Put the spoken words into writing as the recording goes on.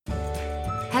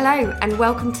Hello and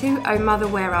welcome to Oh Mother,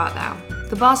 Where Art Thou?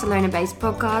 The Barcelona-based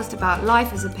podcast about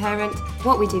life as a parent,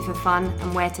 what we do for fun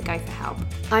and where to go for help.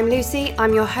 I'm Lucy,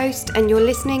 I'm your host and you're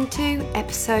listening to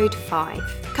episode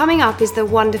 5. Coming up is the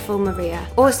wonderful Maria,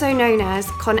 also known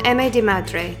as Con M de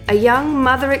Madre, a young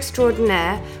mother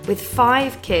extraordinaire with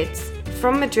 5 kids,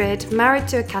 from Madrid, married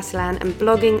to a Catalan and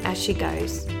blogging as she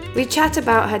goes. We chat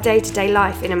about her day-to-day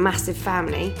life in a massive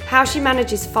family, how she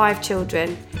manages 5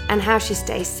 children and how she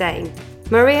stays sane.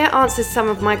 Maria answers some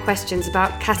of my questions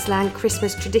about Catalan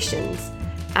Christmas traditions,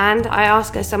 and I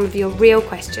ask her some of your real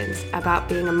questions about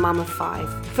being a mum of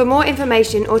 5. For more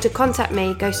information or to contact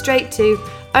me, go straight to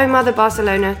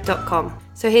ohmotherbarcelona.com.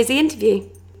 So here's the interview.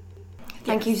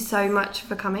 Thank you so much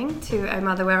for coming to Oh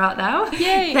Mother, Where Art Thou?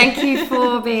 Yay! Thank you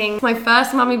for being my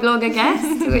first mummy blogger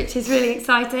guest, which is really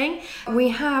exciting. We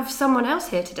have someone else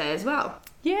here today as well.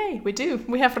 Yay, we do.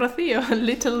 We have Rocío,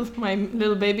 my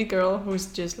little baby girl who's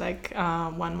just like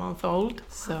 1 month old.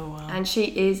 And she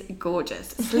is gorgeous,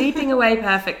 sleeping away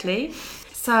perfectly.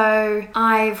 So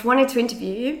I've wanted to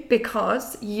interview you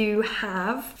because you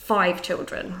have 5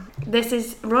 children. This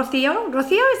is Rocío.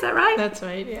 Rocío, is that right? That's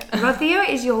right, yeah. Rocío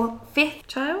is your 5th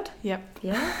child? Yep.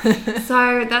 Yeah.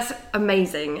 So that's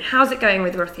amazing. How's it going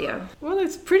with Rocío? Well,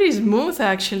 it's pretty smooth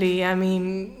actually. I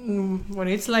mean, when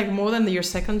it's like more than your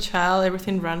second child,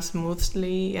 everything runs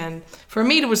smoothly. And for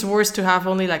me, it was worse to have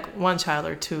only like 1 child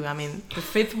or 2. I mean, the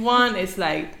 5th one is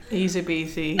like easy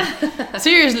peasy.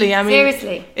 Seriously, I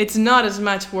mean, it's not as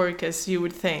much work as you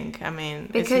would think. I mean,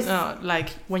 because it's not like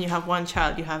when you have 1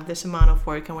 child, you have this amount of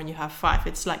work, and when you have 5,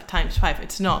 it's like times 5.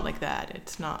 It's not like that.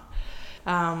 It's not.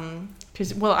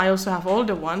 Because I also have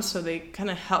older ones, so they kind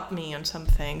of help me on some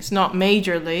things, not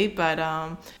majorly, but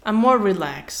I'm more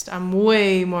relaxed. I'm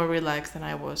way more relaxed than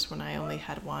I was when I only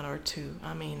had 1 or 2.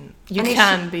 I mean, you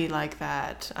can be like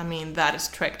that. I mean, that is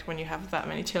strict when you have that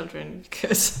many children,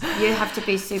 because you have to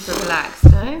be super relaxed,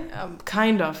 no?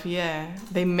 Kind of, yeah.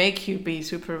 They make you be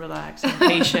super relaxed and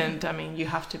patient. I mean, you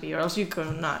have to be, or else you go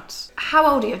nuts. How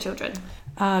old are your children?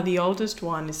 The oldest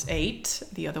one is 8,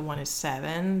 the other one is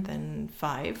 7, then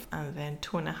 5, and then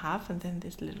 2.5, and then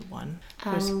this little one.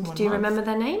 And do you remember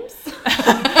their names?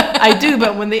 I do,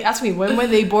 but when they ask me when were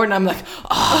they born, I'm like,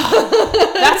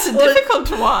 oh, that's a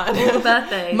difficult one. All the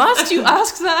birthdays. Must you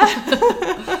ask that?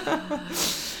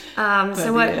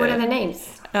 So what are their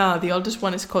names? The oldest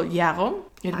one is called Yago.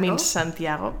 It means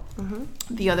Santiago. Mm-hmm.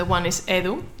 The other one is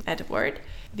Edward.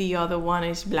 The other one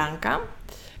is Blanca.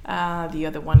 The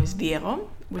other one is Diego,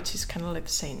 which is kind of like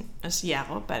the same as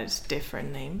Yago, but it's a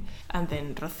different name. And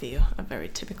then Rocío, a very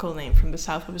typical name from the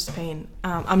south of Spain.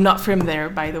 I'm not from there,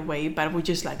 by the way, but we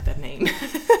just like that name.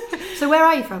 So where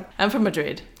are you from? I'm from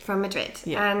Madrid. From Madrid.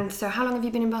 Yeah. And so how long have you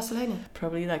been in Barcelona?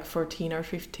 Probably like 14 or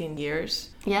 15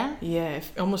 years. Yeah? Yeah, it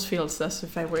almost feels as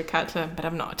if I were Catalan, but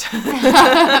I'm not.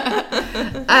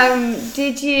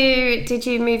 Did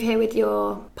you move here with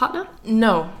your partner?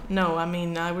 No. I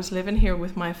mean, I was living here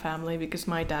with my family because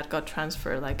my dad got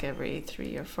transferred like every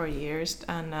 3 or 4 years,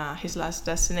 and his last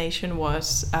destination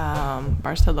was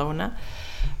Barcelona.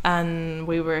 And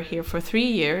we were here for 3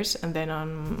 years, and then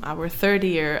on our 3rd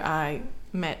year, I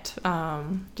met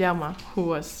Jaume, who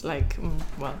was like,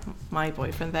 my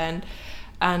boyfriend then.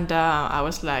 And I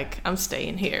was like, I'm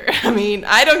staying here. I mean,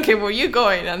 I don't care where you're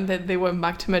going. And then they went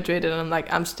back to Madrid, and I'm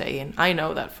like, I'm staying. I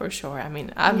know that for sure. I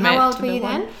mean, How old were you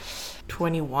then?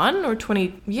 21 or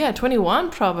 20? Yeah,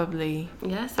 21 probably.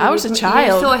 Yeah, so I was a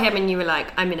child. You saw him and you were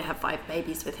like, I'm going to have 5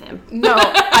 babies with him. No,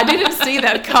 I didn't see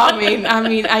that coming. I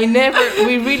mean,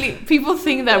 people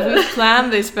think that we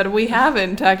planned this, but we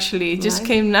haven't actually. It just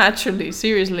came naturally,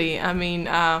 seriously. I mean,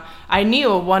 I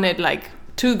knew I wanted like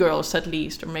 2 girls at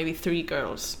least, or maybe 3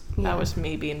 girls. Yeah. That was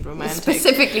me being romantic.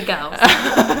 Specifically girls.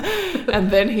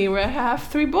 And then here I have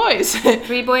 3 boys.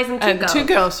 3 boys and 2 girls. 2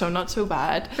 girls, so not so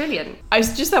bad. Brilliant.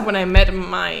 It's just that when I met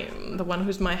the one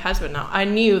who's my husband now, I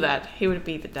knew that he would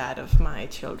be the dad of my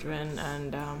children,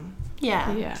 and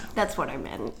yeah, that's what I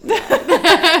meant.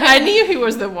 I knew he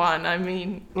was the one. I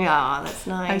mean, yeah, that's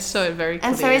nice. I saw it very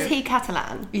clear. And so is he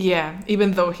Catalan? Yeah,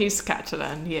 even though he's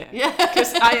Catalan, yeah.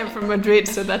 Because I am from Madrid,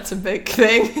 so that's a big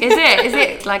thing. Is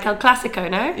it like El Clásico,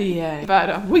 no? Yeah,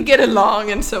 but we get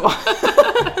along and so on.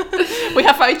 We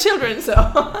have 5 children, so.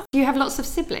 Do you have lots of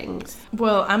siblings?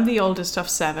 Well, I'm the oldest of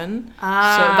 7, so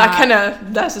that kind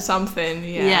of does something.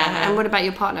 Yeah. And what about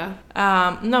your partner?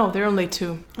 No, they're only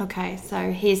 2. Okay,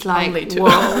 so he's like, only 2.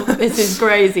 Whoa, this is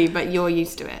crazy, but you're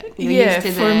used to it. You're used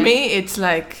to for me, it's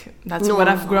like, that's normal. what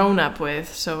I've grown up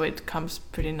with, so it comes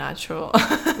pretty natural.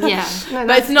 Yeah. No,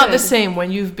 but it's not the same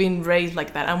when you've been raised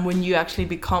like that and when you actually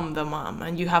become the mom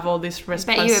and you have all this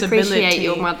responsibility. I bet you appreciate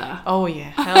your mother. Oh,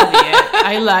 yeah. Hell yeah.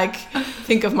 I like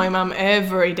think of my mom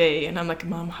every day. And I'm like,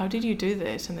 Mom, how did you do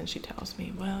this? And then she tells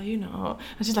me, well, you know.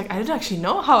 And she's like, I didn't actually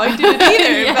know how I did it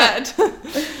either.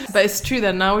 But it's true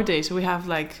that nowadays we have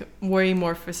like way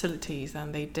more facilities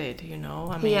than they did, you know.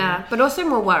 I mean, but also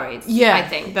more worried. Yeah, I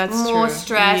think that's more true.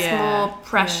 stress, more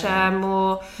pressure,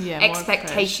 more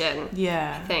expectation. More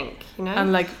pressure. I think, you know.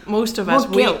 And like most of more us,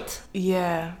 guilt.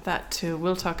 That too.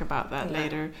 We'll talk about that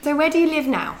later. So where do you live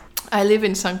now? I live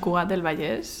in Sant Cugat del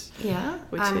Vallès. Yeah.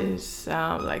 Which is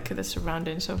like the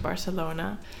surroundings of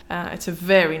Barcelona. It's a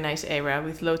very nice area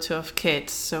with lots of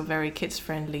kids, so very kids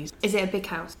friendly. Is it a big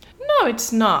house? No,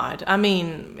 it's not. I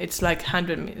mean, it's like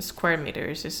 100 square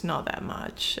meters. It's not that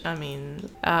much. I mean,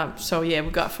 so yeah,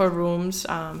 we got 4 rooms,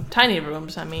 tiny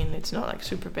rooms. I mean, it's not like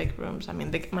super big rooms. I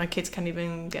mean, my kids can't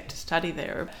even get to study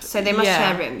there. So they must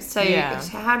share rooms. So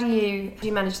how do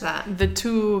you manage that? The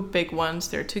 2 big ones,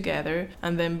 they're together.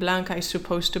 And then Blanca is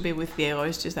supposed to be with Diego.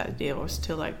 It's just that Diego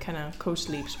still like kind of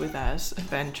co-sleeps with us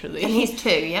eventually. And he's 2,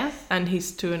 yeah? And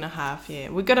he's 2.5, yeah.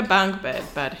 We got a bunk bed,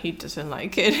 but he doesn't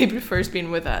like it. He prefers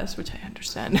being with us, which I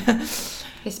understand.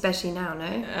 Especially now, no?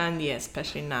 And yeah,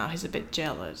 especially now. He's a bit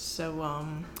jealous. So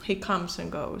he comes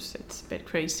and goes. It's a bit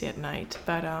crazy at night.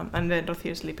 But and then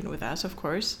Rocio's sleeping with us, of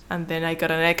course. And then I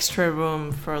got an extra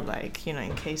room for like, you know,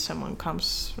 in case someone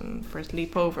comes for a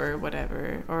sleepover or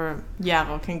whatever. Or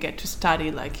Iago can get to study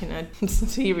like in a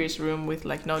serious room with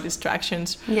like no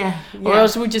distractions. Yeah. Or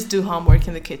else we just do homework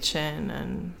in the kitchen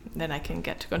and then I can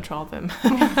get to control them.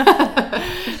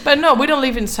 But no, we don't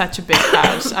live in such a big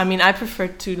house. I mean, I prefer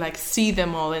to like see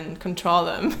them all and control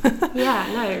them.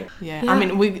 Yeah. I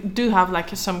mean, we do have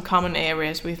like some common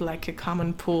areas with like a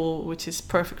common pool, which is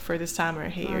perfect for the summer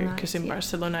here. Because in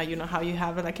Barcelona, you know how you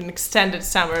have like an extended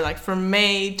summer, like from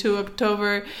May to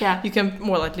October. Yeah. You can,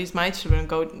 well, at least my children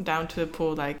go down to the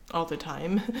pool like all the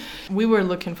time. We were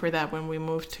looking for that when we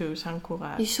moved to Sant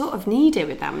Cugat. You sort of need it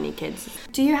with that many kids.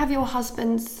 Do you have your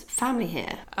husband's family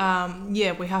here?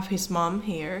 Yeah, we have his mom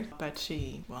here, but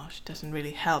she doesn't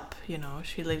really help, you know.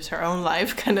 She lives her own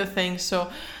life kind of thing.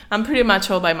 So I'm pretty much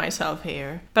all by myself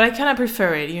here. But I kind of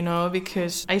prefer it, you know,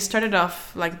 because I started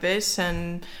off like this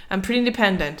and I'm pretty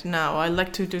independent now. I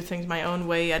like to do things my own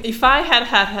way. And if I had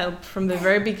help from the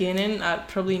very beginning, I'd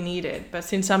probably need it. But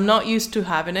since I'm not used to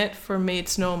having it, for me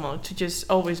it's normal to just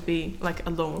always be like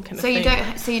alone kind of thing.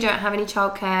 So you don't have any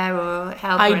childcare or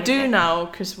help? I do now,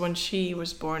 because when she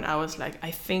was born, I was like,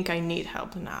 I think I need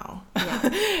help now.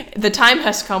 Yeah. The time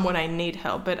has come when I need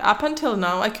help, but up until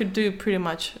now, I could do pretty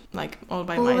much like all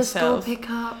by myself. All the school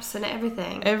pickups and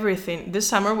everything. Everything. This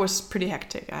summer was pretty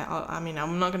hectic. I mean,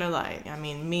 I'm not gonna lie. I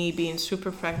mean, me being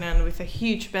super pregnant with a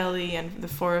huge belly and the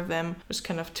 4 of them was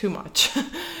kind of too much.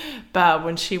 But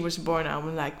when she was born, I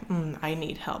was like, I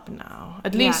need help now.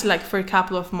 At least like for a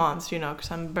couple of months, you know,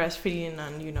 because I'm breastfeeding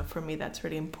and, you know, for me that's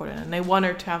really important. And I want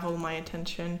her to have all my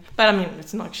attention. But I mean,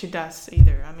 it's not like she does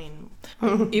either. I mean,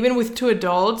 even with 2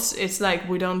 adults, it's like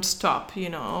we don't stop, you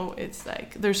know. It's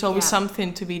like there's always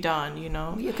something to be done, you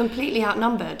know. You're completely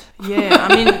outnumbered. Yeah,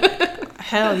 I mean,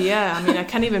 hell yeah. I mean, I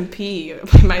can't even pee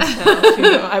by myself, you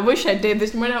know. I wish I did.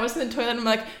 This morning I was in the toilet and I'm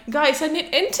like, guys, I need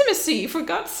intimacy. For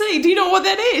God's sake, do you know what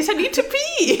that is? I need to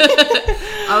pee.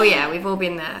 Oh yeah, we've all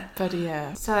been there. But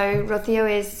yeah. So Rocio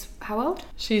is how old?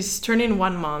 She's turning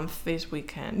 1 month this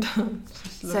weekend.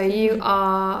 So you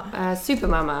are a super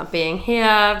mama, being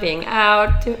here, being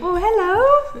out. Oh,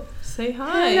 hello. Say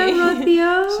hi. Hello,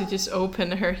 Rocio. She just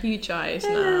opened her huge eyes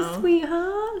hello, now.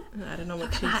 Sweetheart. I don't know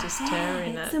what she's just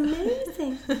staring at. It's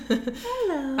amazing.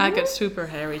 Hello. I got super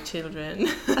hairy children.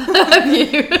 Have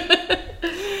you?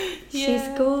 Yeah,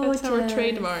 she's gorgeous. That's our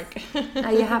trademark.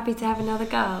 Are you happy to have another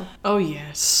girl? Oh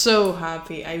yeah, so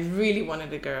happy. I really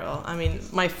wanted a girl. I mean,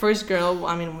 my first girl,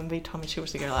 I mean, when they told me she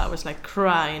was a girl, I was like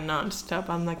crying nonstop.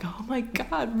 I'm like, oh my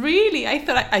God, really? I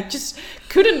thought I just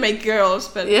couldn't make girls.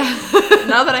 But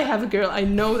now that I have a girl, I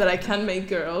know that I can make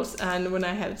girls. And when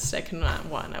I had the second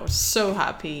one, I was so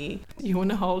happy. You want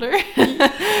to hold her?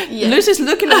 Yeah. Lucy's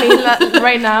looking at me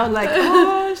right now like,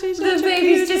 oh, she's such the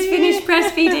baby's just finished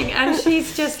breastfeeding and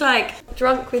she's just like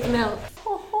drunk with milk.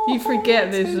 You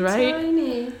forget this, so right?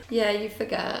 Tiny. Yeah, you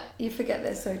forget. You forget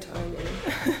they're so tiny.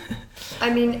 I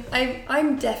mean,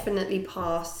 I'm definitely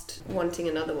past wanting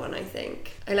another one, I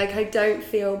think. I don't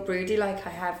feel broody like I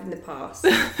have in the past.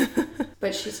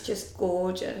 But she's just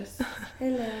gorgeous.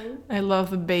 Hello. I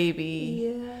love the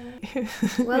baby. Yeah.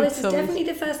 Well, this is definitely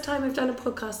the first time I've done a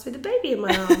podcast with a baby in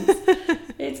my arms.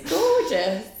 It's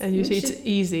gorgeous. And usually it's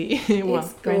easy.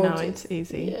 Well, right now it's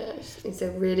easy. Yeah, it's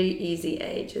a really easy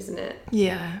age, isn't it?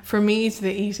 Yeah, for me it's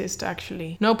the easiest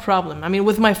actually. No problem. I mean,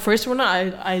 with my first one,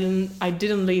 I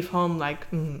didn't leave home like,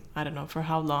 I don't know for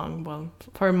how long. Well,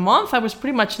 for a month I was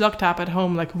pretty much locked up at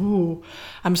home like, ooh,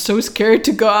 I'm so scared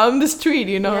to go out on the street,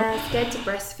 you know? Yeah, scared to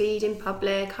breastfeed in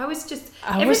public.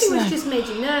 Everything was just made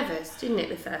you nervous, didn't it,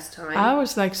 the first time? I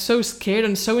was like so scared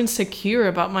and so insecure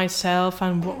about myself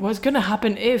and what was going to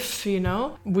happen if, you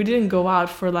know? We didn't go out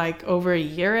for like over a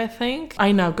year, I think.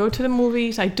 I now go to the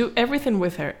movies. I do everything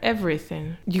with her,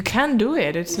 everything. You can do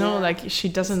it. It's not like she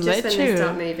doesn't let you. Just when they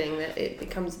start moving that it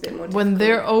becomes a bit more difficult. When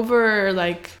they're over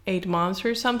like 8 months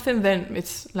or something, then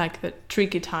it's like the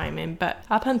tricky timing. But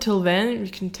up until then,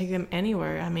 you can take them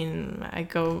anywhere. I mean, I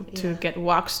go to get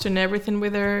waxed and everything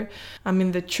with her. I'm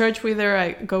in the church with her.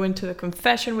 I go into the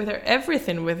confession with her,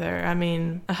 everything with her. I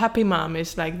mean, a happy mom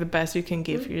is like the best you can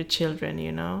give your children,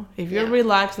 you know? If you're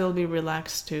relaxed, they'll be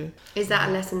relaxed too. Is that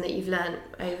a lesson that you've learned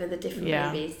over the different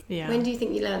babies? Yeah. When do you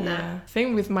think you learned that? I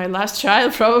think with my last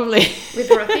child, probably. With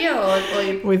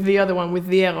Rocío or with the other one, with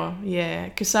Diego, yeah.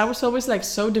 Because I was always like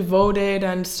so devoted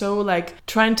and so like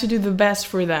trying to do the best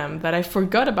for them that I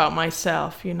forgot about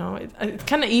myself, you know? It's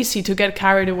kind of easy to get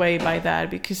carried away by that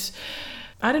because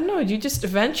I don't know, you just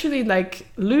eventually like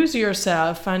lose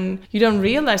yourself and you don't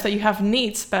realize that you have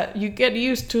needs, but you get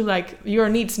used to like your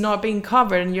needs not being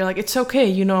covered and you're like, it's okay,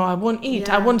 you know, I won't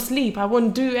eat, I won't sleep, I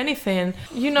won't do anything.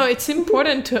 You know, it's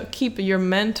important to keep your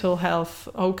mental health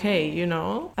okay, you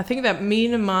know. I think that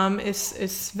being a mom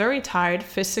is very tired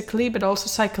physically, but also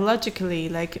psychologically.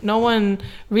 Like no one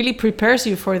really prepares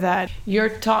you for that. You're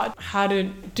taught how to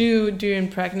do during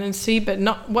pregnancy, but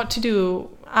not what to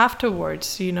do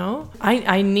afterwards, you know.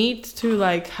 I need to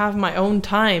like have my own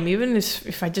time, even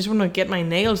if I just want to get my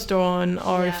nails done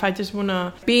or if I just want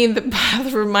to be in the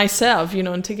bathroom myself, you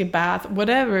know, and take a bath,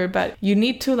 whatever. But you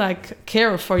need to like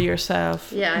care for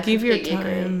yourself. Yeah, give your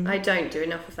time. Agree. I don't do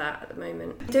enough of that at the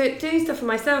moment. Doing stuff for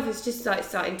myself is just like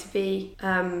starting to be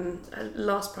a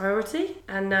last priority.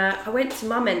 And I went to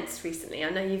Menéndez recently. I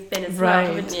know you've been as well,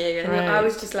 haven't you? And I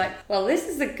was just like, well,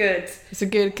 it's a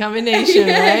good combination,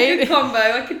 right? Good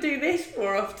combo. I could do this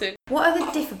more often. What are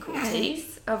the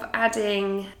difficulties of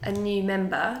adding a new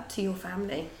member to your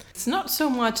family? It's not so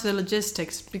much the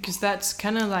logistics because that's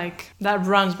kind of like that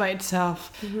runs by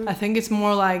itself. Mm-hmm. I think it's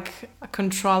more like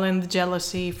controlling the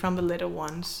jealousy from the little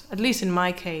ones, at least in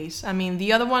my case. I mean,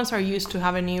 the other ones are used to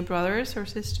having new brothers or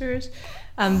sisters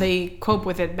and they cope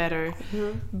with it better.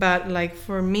 Mm-hmm. But like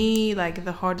for me, like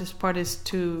the hardest part is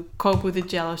to cope with the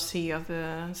jealousy of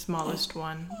the smallest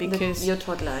one because your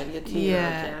toddler, your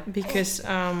 2-year-old, because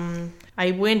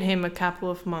I weaned him a couple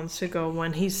of months ago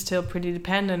when he's still pretty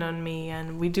dependent on me,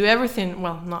 and we do everything,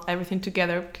 well, not everything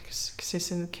together because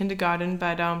he's in kindergarten,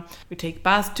 but we take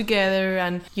baths together,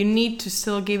 and you need to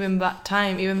still give him that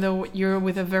time even though you're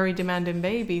with a very demanding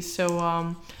baby.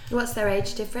 So what's their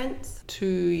age difference? 2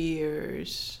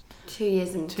 years. 2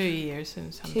 years and 2 years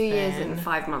and something. 2 years and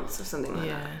 5 months or something like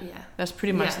that. Yeah, that's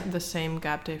pretty much the same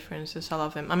gap difference as all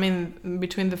of them. I mean,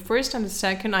 between the first and the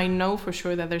second, I know for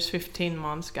sure that there's 15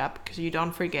 months gap because you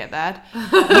don't forget that.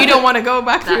 You don't want to go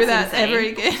back through that ever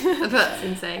again. That's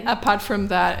insane. Apart from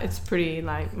that, it's pretty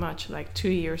like much like 2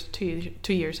 years,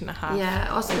 2 years and a half.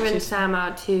 Yeah, Oscar and Sam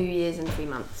are 2 years and 3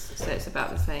 months, so it's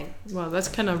about the same. Well, that's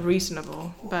kind of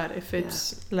reasonable, but if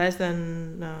it's less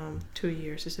than 2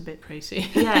 years, it's a bit crazy.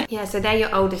 Yeah, so they're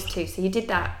your oldest two, so you did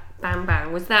that bam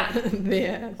bam. Was that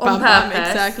on purpose?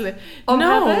 Exactly. On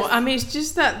purpose? I mean, it's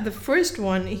just that the first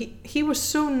one, he was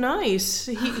so nice.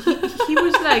 He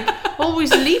was like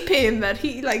always leaping that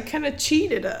he like kind of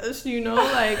cheated us, you know,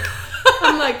 like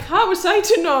I'm like, how was I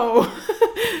to know?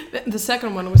 The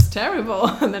second one was terrible.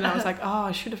 And then I was like, oh,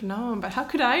 I should have known, but how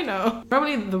could I know?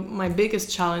 Probably my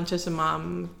biggest challenge as a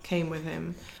mom came with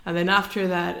him. And then after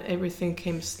that, everything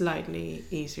came slightly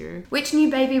easier. Which new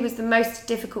baby was the most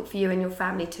difficult for you and your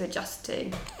family to adjust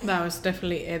to? That was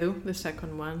definitely Edu, the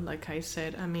second one, like I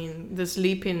said. I mean, the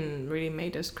sleeping really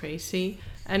made us crazy.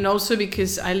 And also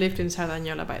because I lived in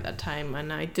Sardañola by that time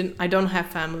and I don't have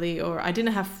family or I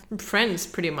didn't have friends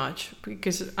pretty much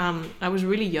because I was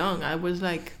really young. I was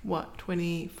like,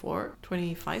 24,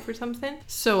 25 or something.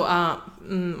 So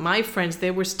my friends,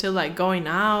 they were still like going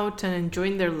out and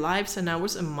enjoying their lives, and I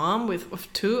was a mom of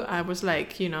two. I was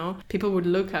like, people would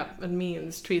look up at me in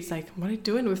the streets like, what are you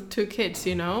doing with two kids,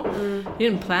 You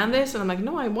didn't plan this? And I'm like,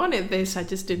 no, I wanted this. I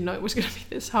just didn't know it was going to be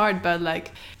this hard. But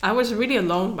like, I was really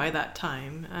alone by that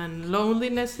time, and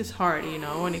loneliness is hard,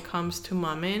 when it comes to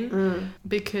momming,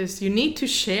 because you need to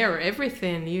share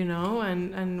everything,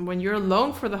 and when you're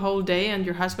alone for the whole day and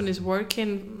your husband is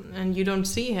working and you don't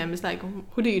see him, it's like,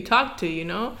 who do you talk to,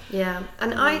 Yeah,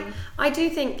 and I do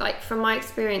think, like, from my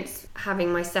experience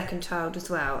having my second child as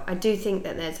well, I do think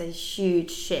that there's a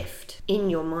huge shift in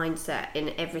your mindset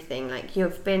in everything. Like,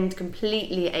 you've been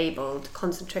completely able to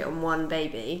concentrate on one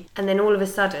baby, and then all of a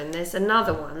sudden there's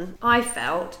another one. I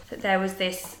felt that there was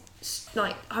this,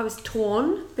 like, I was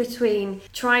torn between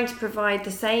trying to provide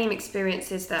the same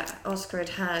experiences that Oscar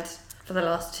had for the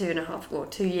last 2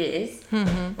 years,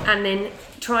 and then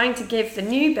trying to give the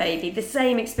new baby the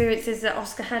same experiences that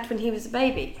Oscar had when he was a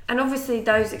baby. And obviously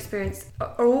those experiences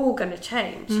are all going to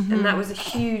change, and that was a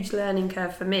huge learning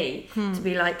curve for me, to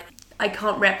be like, I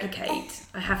can't replicate.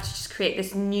 I have to just create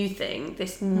this new thing,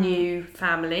 this new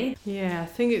family. Yeah, I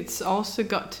think it's also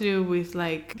got to do with,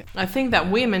 like, I think that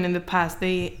women in the past,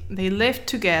 they lived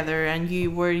together, and you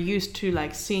were used to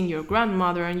like seeing your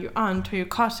grandmother and your aunt or your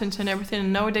cousins and everything.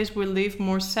 And nowadays we live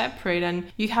more separate,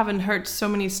 and you haven't heard so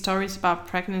many stories about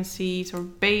pregnancies or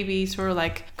babies or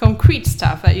like concrete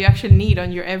stuff that you actually need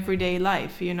on your everyday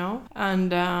life,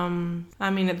 And I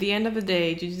mean, at the end of the day,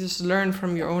 you just learn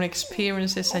from your own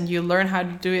experiences, and you learn how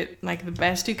to do it like the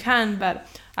best you can. But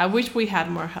I wish we had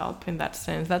more help in that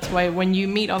sense. That's why when you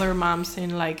meet other moms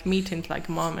in like meetings, like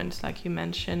moments, like you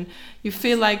mentioned, you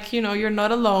feel like, you're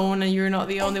not alone, and you're not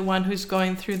the only one who's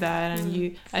going through that.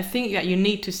 And I think that you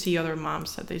need to see other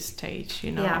moms at this stage,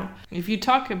 Yeah. If you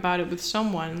talk about it with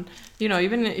someone,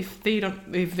 even if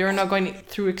they're not going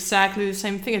through exactly the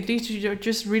same thing, at least you're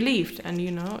just relieved. And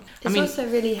it's also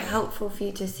really helpful for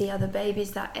you to see other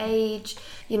babies that age,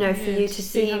 for you to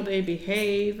see how they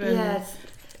behave. And yes,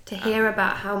 to hear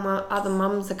about how other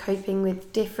mums are coping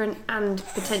with different and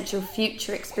potential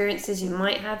future experiences you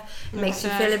might have. It makes you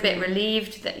feel a bit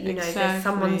relieved that there's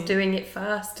someone's doing it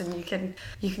first, and you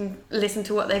can listen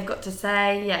to what they've got to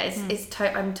say. Yeah,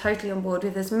 I'm totally on board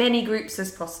with as many groups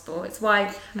as possible. It's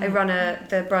why I run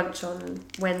the brunch on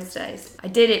Wednesdays. I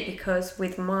did it because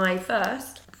with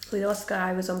Oscar,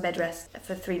 I was on bed rest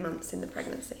for 3 months in the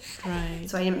pregnancy. Right.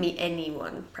 So I didn't meet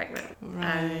anyone pregnant.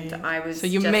 Right. And I was So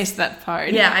you missed that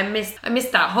part. Yeah, I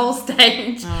missed that whole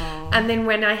stage. Oh. And then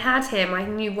when I had him, I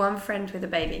knew one friend with a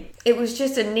baby. It was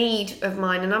just a need of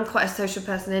mine, and I'm quite a social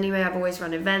person anyway. I've always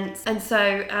run events. And so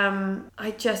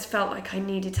I just felt like I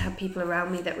needed to have people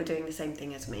around me that were doing the same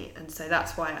thing as me. And so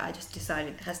that's why I just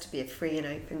decided it has to be a free and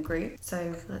open group.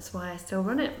 So that's why I still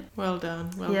run it. Well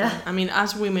done. Well done. I mean,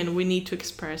 as women, we need to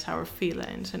express our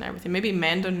feelings and everything. Maybe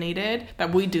men don't need it,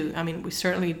 but we do. I mean, we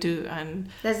certainly do. And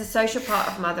there's a social part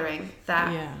of mothering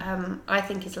that I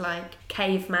think is like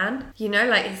caveman.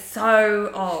 Like, it's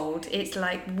so old. It's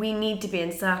like we need to be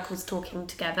in circles talking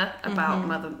together about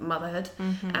motherhood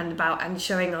and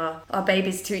showing our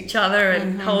babies to each other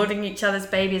and holding each other's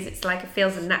babies. It's like it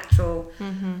feels a natural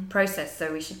process,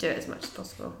 so we should do it as much as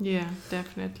possible. Yeah,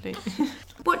 definitely.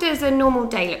 What does a normal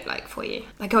day look like for you?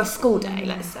 Like a school day,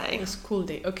 let's say. A school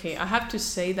day. Okay, I have to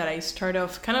say that I start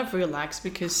off kind of relaxed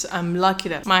because I'm lucky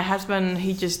that my husband,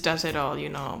 he just does it all,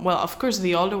 Well, of course,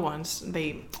 the older ones,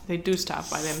 they do stuff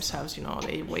by themselves,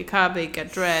 They wake up, they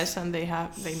get dressed, and they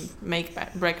make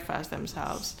breakfast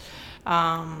themselves.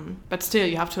 But still,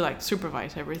 you have to like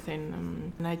supervise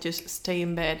everything, and I just stay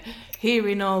in bed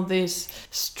hearing all this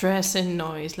stress and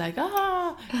noise, like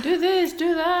do this,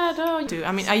 do that.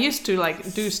 I mean, I used to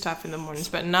like do stuff in the mornings,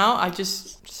 but now I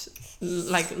just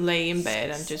like lay in bed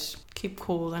and just keep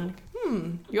cool and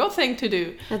your thing to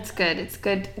do. That's good. It's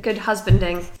good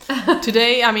husbanding.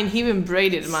 Today, I mean, he even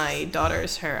braided my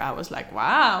daughter's hair. I was like,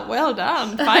 wow, well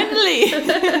done, finally.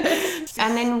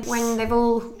 And then when they've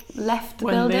all left the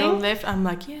building? When they all left, I'm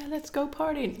like, yeah, let's go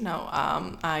party. No,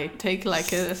 I take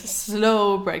like a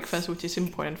slow breakfast, which is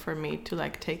important for me to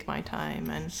like take my time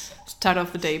and start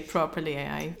off the day properly.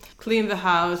 I clean the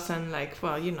house and like,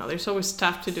 well, there's always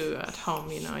stuff to do at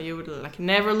home. You would like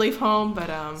never leave home, but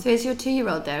So is your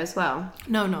 2-year-old there as well?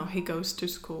 No, he goes to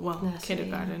school. Well,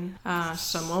 kindergarten.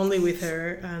 So I'm only with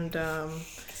her, and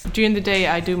During the day,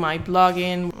 I do my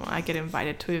blogging. I get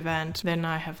invited to events. Then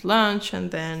I have lunch,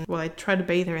 and then, I try to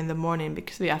bathe her in the morning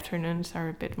because the afternoons are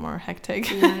a bit more hectic.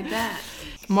 Yeah, I bet.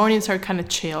 Mornings are kind of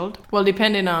chilled. Well,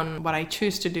 depending on what I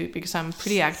choose to do, because I'm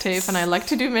pretty active and I like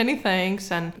to do many things.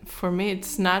 And for me,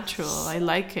 it's natural. I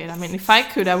like it. I mean, if I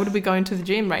could, I would be going to the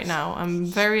gym right now. I'm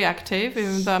very active,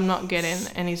 even though I'm not getting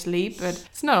any sleep. But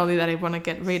it's not only that I want to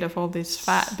get rid of all this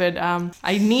fat, but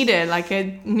I need it. Like,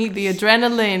 I need the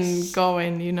adrenaline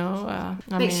going, you know.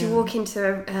 Makes you walk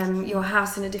into your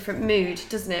house in a different mood,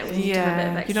 doesn't it? When you do a bit of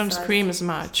exercise. You don't scream as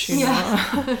much, you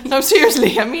know. No,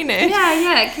 seriously, I mean it.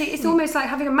 Yeah. It's almost like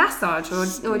having a massage or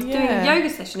doing a yoga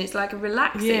session. It's like a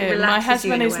relaxing. Yeah, my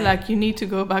husband is like, you need to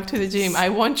go back to the gym. I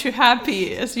want you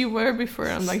happy as you were before.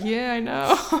 I'm like, yeah, I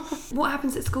know. What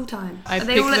happens at school time? Are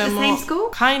they all at the same school?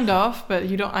 Kind of, but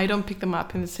I don't pick them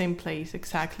up in the same place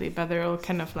exactly, but they're all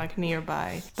kind of like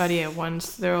nearby. But yeah,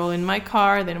 once they're all in my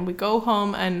car, then we go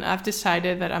home, and I've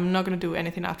decided that I'm not going to do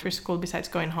anything after school besides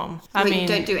going home. You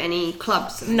don't do any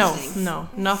clubs? No,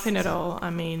 nothing at all. I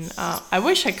mean, I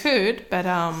wish I could, but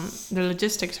the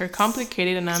logistics are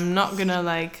complicated, and I'm not gonna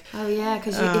like. Oh yeah,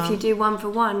 because if you do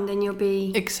 1-for-1, then you'll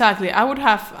be. Exactly. I would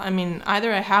have. I mean,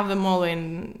 either I have them all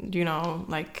in,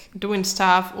 like doing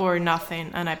stuff, or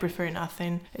nothing, and I prefer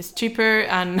nothing. It's cheaper,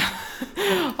 and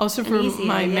also for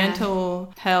my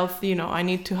mental health, I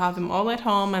need to have them all at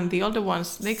home, and the older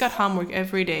ones, they got homework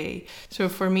every day. So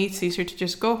for me, it's easier to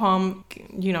just go home,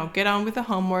 get on with the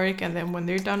homework, and then when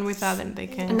they're done with that, then they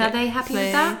can. And are they happy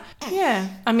with that? Yeah.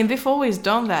 I mean, they've always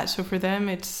done that, so for them,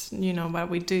 it's what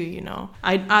we do.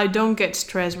 I don't get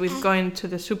stressed with going to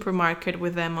the supermarket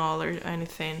with them all or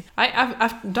anything.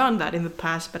 I've done that in the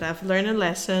past, but I've learned a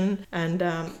lesson, and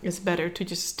it's better to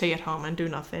just stay at home and do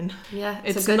nothing. Yeah,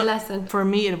 it's a good lesson. For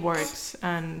me, it works,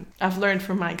 and I've learned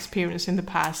from my experience in the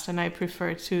past, and I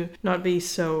prefer to not be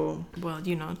so,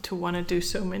 to want to do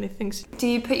so many things. Do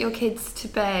you put your kids to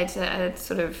bed at a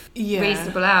sort of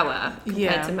reasonable hour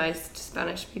compared to most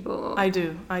Spanish people? I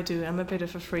do. I'm a bit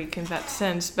of a freak in that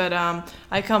sense, but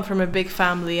I come from a big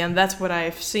family, and that's what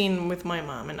I've seen with my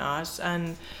mom and us,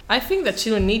 and I think that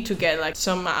children need to get like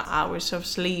some hours of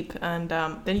sleep, and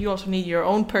then you also need your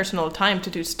own personal time to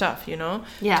do stuff, to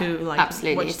like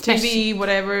absolutely. Watch TV,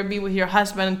 whatever, be with your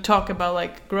husband, talk about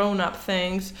like grown-up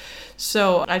things.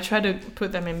 So I try to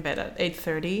put them in bed at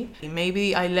 8:30.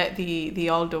 Maybe I let the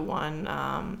older one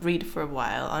read for a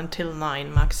while until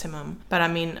 9 maximum. But I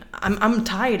mean, I'm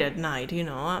tired at night,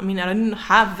 I mean, I didn't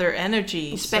have their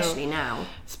energy. Especially now.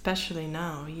 Especially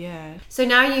now, yeah. So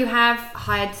now you have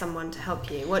hired someone to help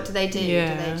you. What do they do?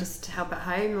 Yeah. Do they just help at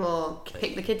home or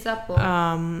pick the kids up? Or?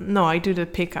 No, I do the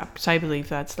pickups. I believe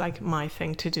that's like my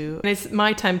thing to do. And it's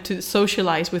my time to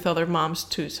socialize with other moms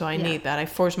too. So I need that. I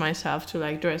force myself to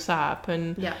like dress up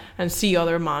and see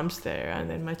other moms there. And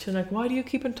then my children are like, why do you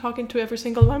keep on talking to every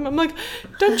single mom? I'm like,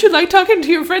 don't you like talking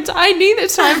to your friends? I need the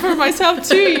time for myself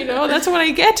too, That's what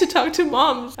I get to talk to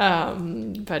moms.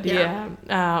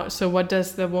 So what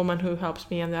does the woman who helps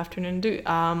me in the afternoon do?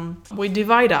 We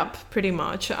divide up pretty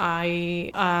much.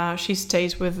 She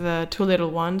stays with the 2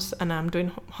 little ones, and I'm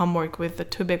doing homework with the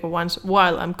 2 bigger ones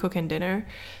while I'm cooking dinner.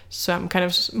 So I'm kind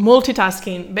of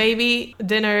multitasking baby,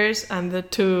 dinners, and the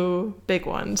 2 big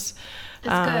ones.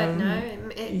 That's good, no?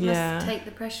 It must take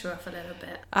the pressure off a little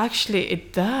bit. Actually,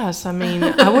 it does. I mean,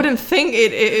 I wouldn't think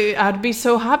I'd be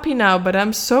so happy now, but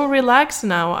I'm so relaxed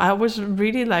now. I was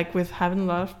really like with having a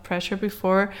lot of pressure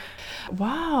before.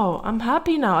 Wow, I'm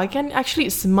happy now. I can actually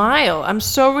smile. I'm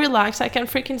so relaxed. I can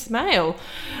freaking smile.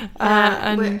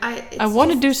 I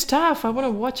want to do stuff. I want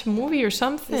to watch a movie or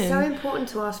something. It's so important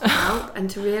to ask for help and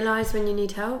to realize when you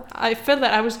need help. I felt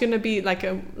that I was going to be like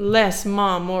a less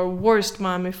mom or worst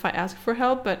mom if I asked for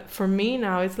help. But for me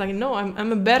now, it's like, no,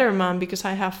 I'm a better mom because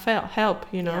I have help,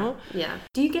 Yeah.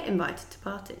 Do you get invited to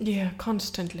parties? Yeah,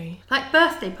 constantly. Like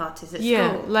birthday parties at school?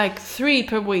 Yeah, like 3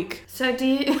 per week. So do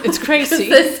you... It's crazy.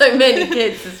 There's so many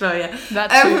kids as well, yeah.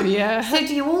 That's true, yeah. So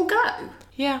do you all go?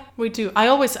 Yeah, we do. I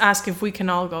always ask if we can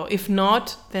all go. If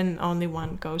not, then only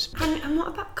one goes. And what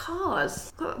about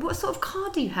cars? What sort of car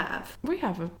do you have? We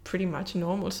have a pretty much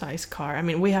normal size car. I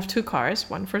mean, we have 2 cars,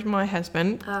 one for my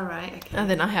husband. All right, okay. And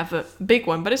then I have a big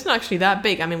one, but it's not actually that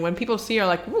big. I mean, when people see are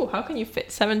like, whoa, how can you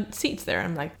fit 7 seats there?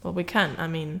 I'm like, well, we can. I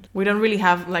mean, we don't really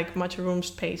have like much room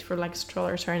space for like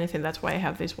strollers or anything. That's why I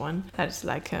have this one. That's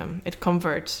like, it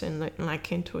converts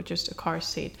into just a car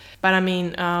seat. But I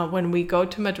mean, when we go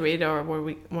to Madrid or where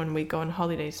when we go on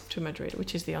holidays to Madrid,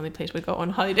 which is the only place we go on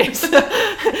holidays.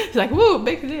 It's like, woo,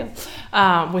 big deal.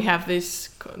 We have this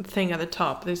thing at the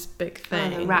top, this big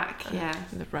thing. The rack,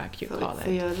 the rack you call it.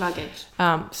 For your luggage.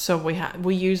 So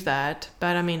we use that,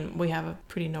 but I mean, we have a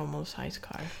pretty normal size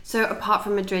car. So apart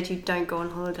from Madrid, you don't go on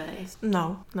holidays?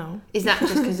 No. Is that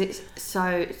just because it's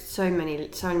so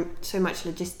much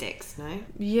logistics, no?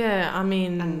 Yeah, I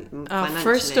mean,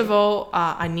 first of all,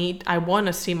 I want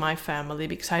to see my family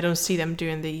because I don't see them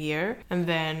during the year. And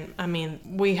then, I mean,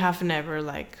 we have never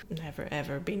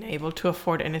ever been able to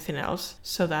afford anything else.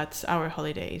 So that's our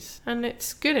holidays. And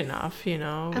it's good enough, you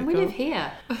know. And we live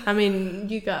here. I mean,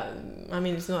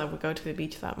 it's not like we go to the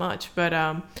beach that much, but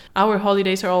our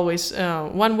holidays are always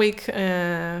 1 week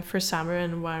for summer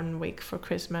and 1 week for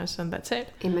Christmas, and that's it.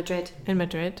 In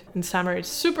Madrid. In summer it's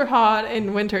super hot,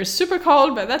 in winter it's super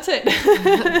cold, but that's it.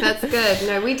 That's good.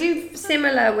 No, we do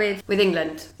similar with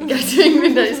England. We go to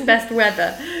England at its best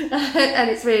weather, and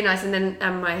it's really nice. And then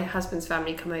my husband's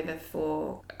family come over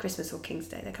for Christmas or King's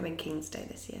Day. They're coming King's Day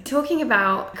this year. Talking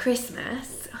about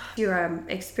Christmas, you're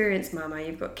experienced mama.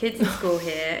 You've got kids in school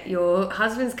here. Your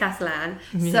husband's Catalan.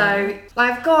 Yeah. So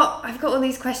I've got all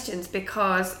these questions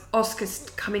because Oscar's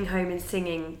coming home and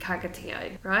singing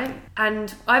Cagatio, right?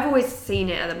 And I've always seen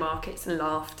it at the markets and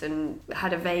laughed and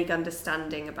had a vague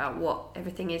understanding about what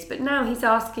everything is. But now he's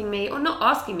asking me, or not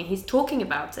asking me, he's talking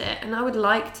about it. And I would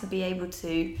like to be able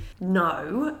to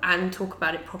know and talk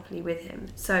about it properly with him.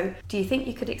 So do you think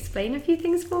you could explain a few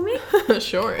things for me?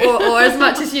 Sure. Or as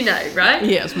much as you know, right?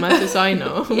 Yeah, as much as I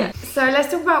know. Yeah. So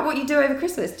let's talk about what you do over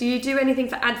Christmas. Do you do anything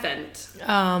for Advent?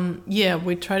 Yeah,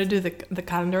 we try to do the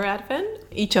calendar Advent.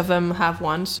 Each of them have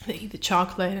ones. They eat the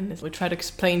chocolate and we try to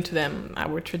explain to them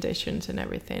our traditions and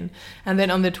everything. And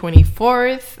then on the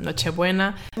 24th,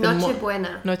 Nochebuena.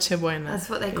 Nochebuena. That's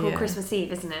what they call Christmas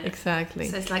Eve, isn't it? Exactly.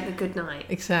 So it's like the good night.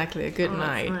 Exactly, a good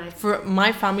night. Nice. For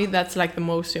my family, that's like the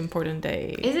most important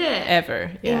day. Is it?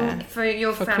 Ever, yeah. For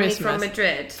your family Christmas. From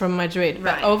Madrid? From Madrid.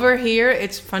 Right. But over here,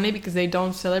 it's funny because they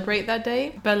don't celebrate that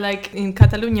day. But like in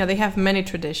Catalonia, they have many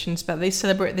traditions, but they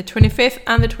celebrate the 25th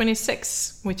and the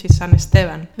 26th, which is San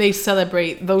Esteban. They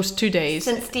celebrate those 2 days.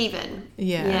 St. Stephen.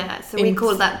 Yeah. Yeah, so we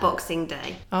call that Boxing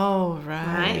Day. Oh,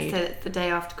 right. Right, so it's the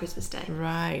day after Christmas Day.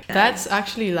 Right. That's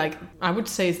actually like, I would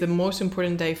say is the most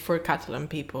important day for Catalan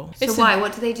people. So why?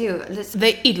 What do they do?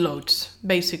 They eat loads,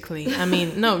 basically. I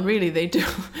mean, no, really, they do.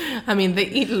 I mean, they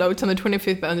eat loads on the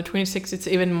 25th, but on the 26th, it's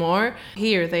even more.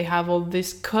 Here, they have all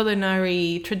these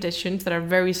culinary traditions that are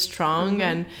very strong,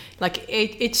 and like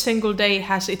each single day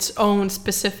has its own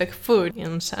specific food.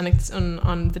 And it's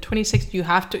on the 26th, you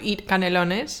have to eat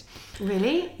canelones.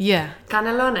 Really? Yeah.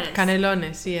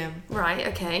 Canelones, yeah. Right,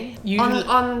 okay. Usually,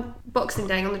 on Boxing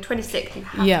Day, on the 26th, you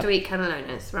have to eat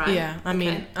canelones, right? Yeah, I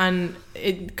mean, and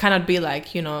it cannot be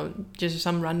like, you know, just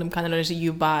some random canelones that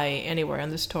you buy anywhere in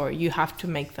the store. You have to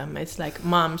make them. It's like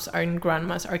moms and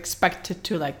grandmas are expected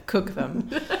to like cook them.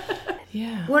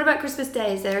 Yeah. What about Christmas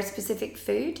Day? Is there a specific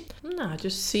food? No,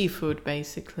 just seafood,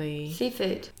 basically.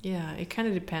 Seafood? Yeah, it kind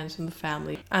of depends on the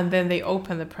family. And then they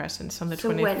open the presents on the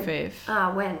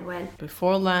 25th. When?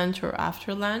 Before lunch or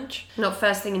after lunch. Not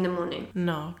first thing in the morning?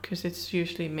 No, because it's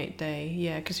usually midday.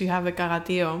 Yeah, because you have a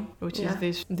cagatio, which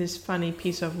is this funny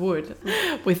piece of wood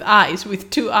with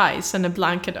 2 eyes and a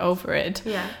blanket over it.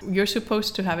 Yeah. You're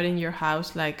supposed to have it in your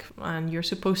house, and you're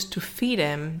supposed to feed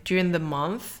him during the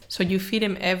month. So you feed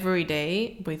him every day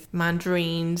with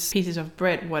mandarins, pieces of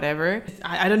bread, whatever.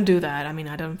 I don't do that. I mean,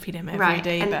 I don't feed him every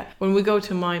day. But when we go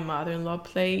to my mother-in-law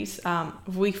place,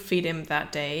 we feed him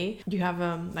that day. You have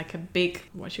like a big,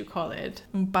 what you call it?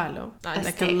 Un palo.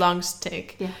 Like a long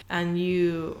stick. Yeah. And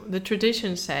the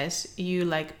tradition says you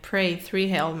like pray 3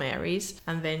 Hail Marys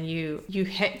and then you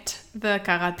hit the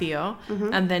cagatio,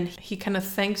 and then he kind of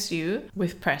thanks you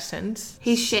with presents.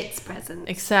 He shits presents.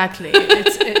 Exactly.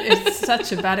 It's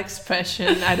such a bad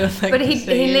expression. I don't like. But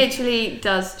he literally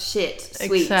does shit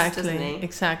sweets, doesn't he?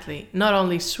 Exactly. Not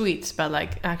only sweets, but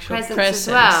like actual presents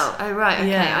as well. Oh right. Okay.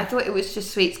 Yeah. I thought it was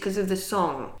just sweets because of the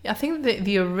song. I think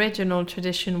the original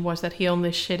tradition was that he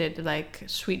only shitted like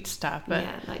sweet stuff, but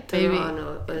like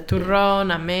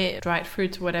turrón, ame, dried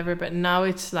fruits, whatever. But now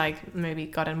it's like maybe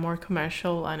gotten more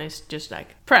commercial and it's just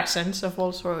like presents of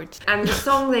all sorts. And the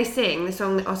song they sing, the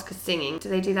song that Oscar's singing, do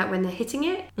they do that when they're hitting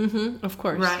it? Of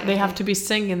course. Right. They have to be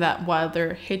singing that while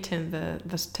they're hitting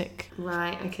the stick.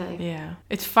 Right. Okay. Yeah.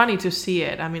 It's funny to see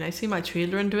it. I mean, I see my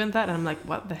children doing that and I'm like,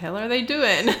 what the hell are they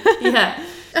doing? Yeah.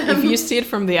 If you see it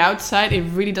from the outside, it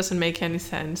really doesn't make any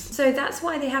sense. So that's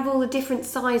why they have all the different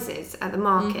sizes at the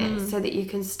market, so that you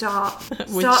can start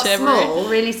small,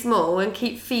 really small, and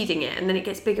keep feeding it, and then it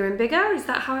gets bigger and bigger. Is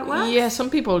that how it works? Yeah, some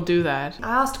people do that?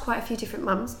 I asked quite a few different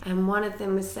mums, and one of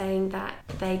them was saying that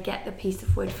they get the piece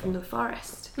of wood from the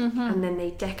forest and then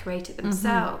they decorate it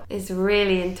themselves. It's a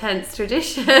really intense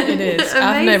tradition. It is.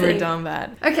 I've never done that.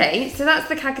 Okay, so that's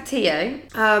the cacatillo.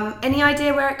 Any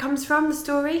idea where it comes from, the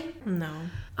story? No.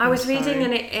 I was reading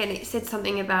and it said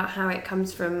something about how it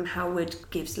comes from how wood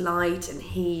gives light and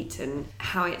heat and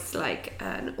how it's like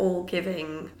an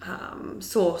all-giving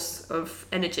source of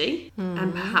energy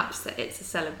and perhaps that it's a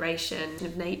celebration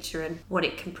of nature and what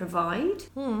it can provide.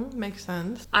 Makes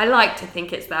sense. I like to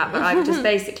think it's that, but I've just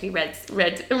basically read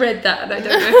that and I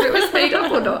don't know if it was made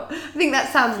up or not. I think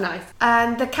that sounds nice.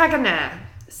 And the caganer.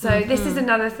 So this is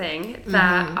another thing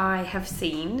that I have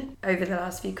seen over the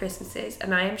last few Christmases,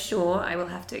 and I am sure I will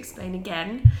have to explain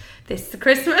again this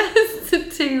Christmas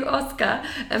to Oscar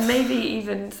and maybe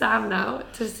even Sam now,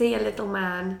 to see a little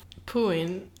man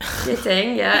Pooing.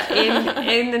 sitting,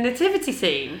 in the nativity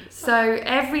scene. So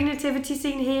every nativity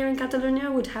scene here in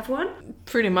Catalonia would have one?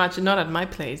 Pretty much, not at my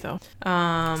place though.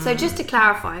 So just to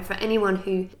clarify, for anyone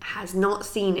who has not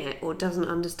seen it or doesn't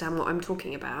understand what I'm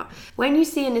talking about, when you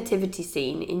see a nativity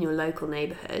scene in your local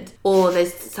neighbourhood, or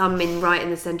there's some right in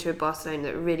the centre of Barcelona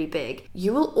that are really big,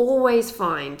 you will always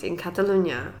find in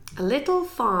Catalonia a little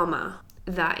farmer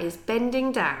that is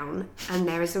bending down, and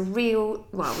there is a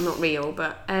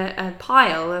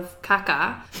pile of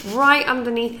caca right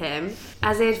underneath him,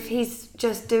 as if he's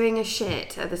just doing a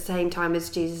shit at the same time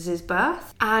as Jesus'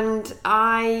 birth. And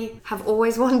I have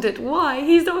always wondered why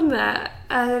he's on there,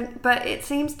 but it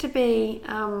seems to be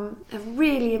a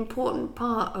really important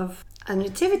part of a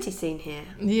nativity scene here.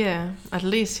 Yeah, at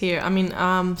least here. I mean,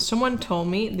 someone told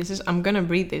me, I'm gonna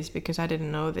read this because I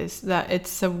didn't know this, that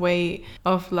it's a way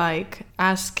of like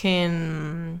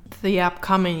asking the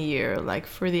upcoming year, like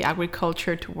for the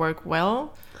agriculture to work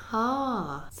well.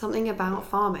 Something about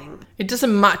farming. It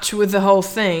doesn't match with the whole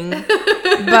thing,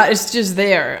 but it's just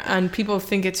there, and people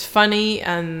think it's funny,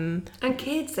 and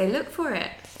kids, they look for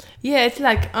it. Yeah, it's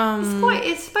like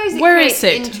I suppose it where creates is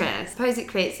it? interest. I suppose it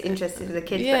creates interest in the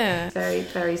kids. Yeah. But very,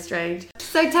 very strange.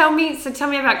 So tell me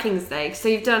about King's Day. So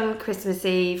you've done Christmas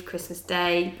Eve, Christmas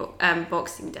Day,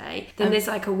 Boxing Day. Then there's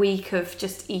like a week of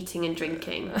just eating and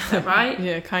drinking. Is that right?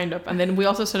 Yeah, kind of. And then we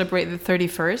also celebrate the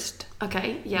 31st.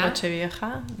 Okay, yeah. Noche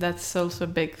Vieja. That's also a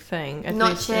big thing.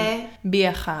 Noche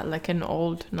Vieja, like an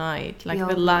old night, like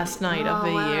the last night of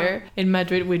the wow. year. In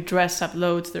Madrid, we dress up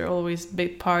loads. There are always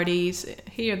big parties.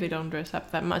 Here, they don't dress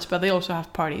up that much, but they also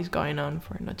have parties going on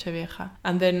for Noche Vieja.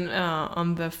 And then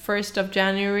on the 1st of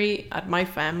January, at my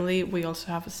family, we also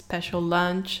have a special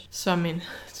lunch. So, I mean,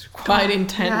 it's quite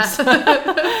intense.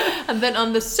 Yeah. And then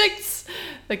on the 6th,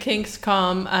 the kings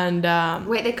come and...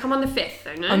 Wait, they come on the 5th,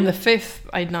 though, no? On the 5th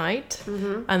at night.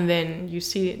 Mm-hmm. And then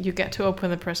you get to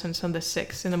open the presents on the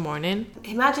 6th in the morning.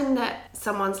 Imagine that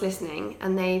someone's listening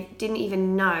and they didn't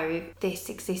even know this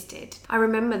existed. I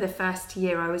remember the first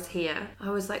year I was here,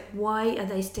 I was like, why are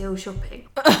they still shopping?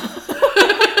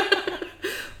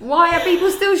 Why are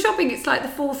people still shopping? It's like the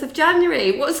 4th of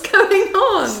January. What's going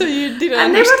on? So you didn't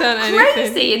understand anything. And they were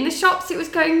crazy. In the shops, it was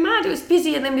going mad. It was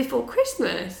busier than before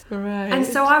Christmas. Right. And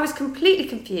so I was completely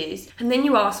confused. And then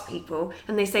you ask people,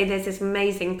 and they say there's this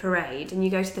amazing parade, and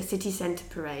you go to the city centre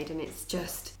parade, and it's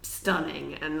just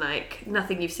stunning and like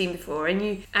nothing you've seen before.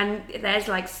 And there's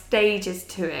like stages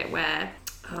to it where...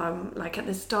 like at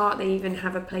the start they even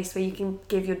have a place where you can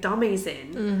give your dummies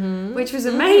in, which was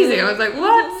amazing. I was like,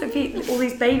 what? So all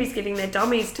these babies giving their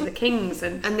dummies to the kings,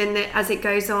 and then as it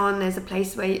goes on, there's a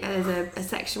place where there's a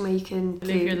section where you can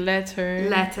leave your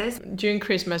letters. During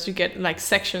Christmas you get like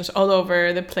sections all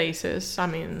over the places. I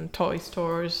mean, toy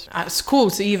stores, at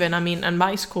schools even. I mean, at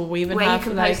my school we even where have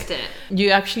you can like post it. You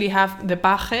actually have the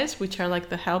pajes, which are like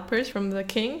the helpers from the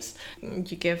kings.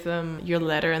 You give them your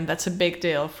letter, and that's a big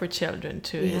deal for children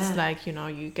too. Yeah. It's like,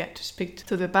 you get to speak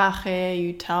to the paje,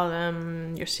 you tell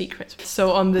them your secrets.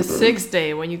 So on the 6th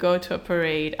day, when you go to a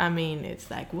parade, I mean,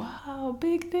 it's like, wow,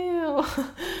 big deal.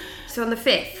 So on the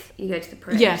 5th, you go to the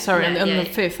parade. Yeah, sorry, on the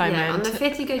 5th I meant. On the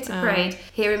 5th you go to the parade.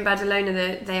 Here in Barcelona,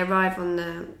 they arrive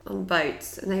on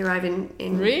boats, and they arrive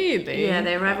in... Really? Yeah,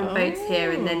 they arrive on boats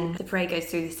here, and then the parade goes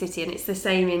through the city, and it's the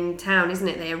same in town, isn't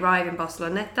it? They arrive in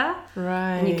Barceloneta.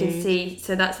 Right. And you can see,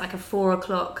 so that's like a 4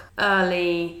 o'clock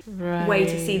early way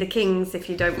to see the kings if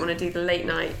you don't want to do the late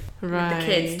night with the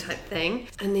kids type thing.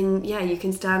 And then, you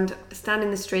can stand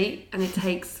in the street, and it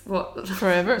takes,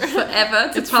 Forever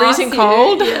to it's pass freezing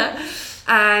cold. Yeah.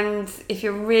 And if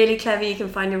you're really clever, you can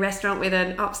find a restaurant with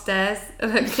an upstairs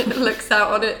that looks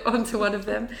out onto one of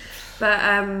them.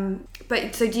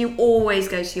 But so do you always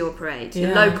go to your parade,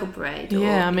 your local parade?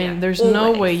 Yeah, I mean, there's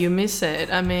no way you miss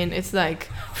it. I mean, it's like,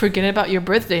 forget about your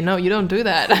birthday. No, you don't do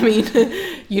that. I mean,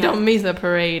 you don't miss a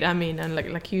parade. I mean, and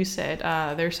like you said,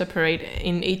 there's a parade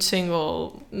in each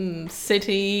single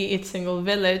city, each single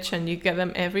village, and you get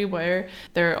them everywhere.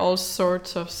 There are all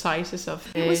sorts of sizes of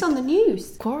it. It was on the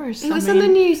news. Of course. It was on the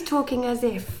news talking as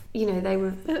if, you know, they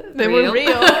were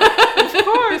real. Of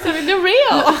course. I mean, they're real.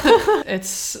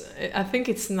 I think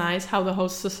it's nice how the whole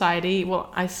society,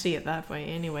 well, I see it that way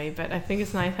anyway, but I think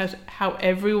it's nice how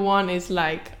everyone is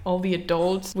like, all the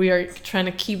adults, we are trying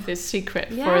to keep this secret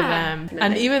for them. No.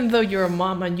 And even though you're a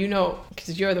mom and you know,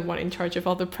 because you're the one in charge of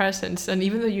all the presents, and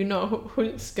even though you know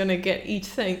who's gonna get each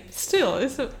thing, still,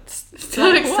 it's so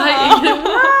exciting.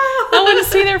 Wow. I want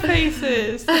to see their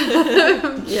faces.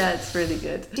 Yeah, it's really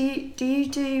good. Do you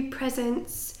do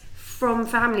presents from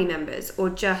family members or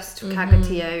just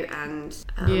Cagatio and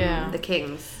the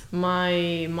Kings?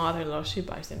 My mother-in-law, she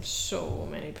buys them so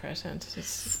many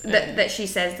presents. That she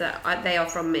says that they are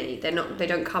from me. They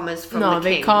don't come as from the Kings. No,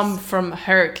 they come from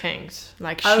her Kings.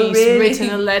 Like she's really? written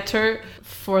a letter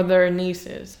for their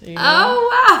nieces. You know?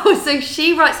 Oh wow! So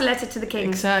she writes a letter to the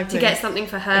Kings to get something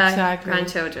for her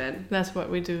grandchildren. That's what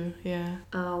we do. Yeah.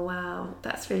 Oh wow,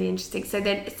 that's really interesting. So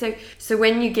then, so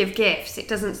when you give gifts, it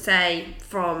doesn't say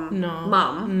from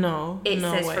mum. No, it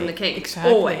says from the Kings.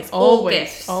 Exactly. Always, all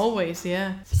gifts. Always,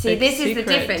 yeah. See, this is the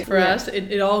difference. For us,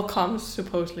 it all comes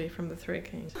supposedly from the three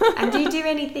Kings. And do you do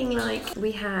anything like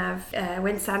we have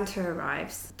when Santa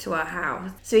arrives to our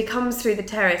house? So he comes through the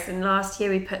terrace, and last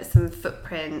year we put some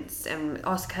footprints, and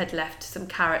Oscar had left some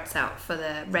carrots out for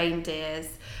the reindeers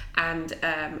and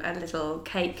a little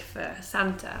cake for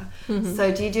Santa.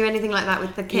 So do you do anything like that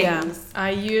with the Kings? Yeah, I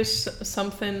use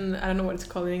something, I don't know what it's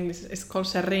called in English, it's called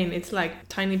serrín. It's like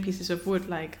tiny pieces of wood,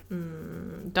 like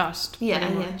dust,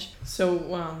 pretty much.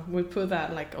 So we put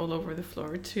that like all over the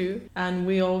floor too. And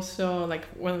we also, like,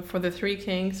 for the three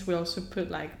Kings, we also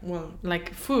put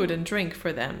like food and drink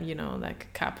for them, you know, like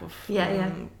a cup of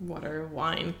water,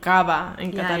 wine, cava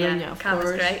in Catalonia, of Cava's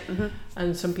course. great.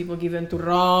 And some people give them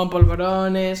turrón,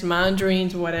 polvorones,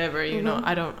 mandarins, whatever, you know.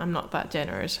 I'm not that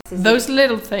generous. Those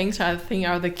little things, I think,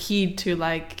 are the key to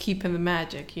like keeping the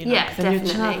magic, you know. Yeah,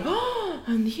 definitely.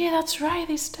 And that's right,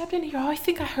 they stepped in here. Oh, I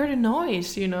think I heard a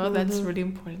noise, you know. That's really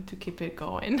important to keep it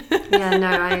going. Yeah, no,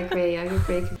 I agree.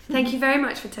 Thank you very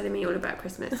much for telling me all about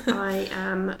Christmas. I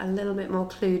am a little bit more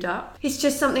clued up. It's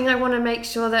just something I want to make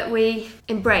sure that we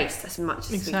embrace as much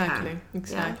as we can.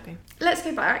 Exactly. Yeah? Let's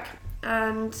go back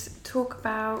and talk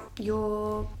about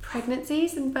your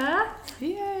pregnancies and birth.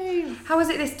 Yay! How was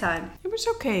it this time? It was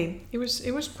okay. It was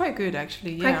quite good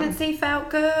actually. Yeah. Pregnancy felt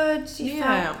good. You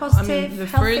felt positive. I mean,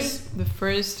 the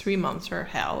first 3 months are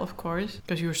hell, of course,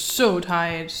 because you're so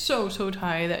tired, so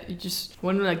tired that you just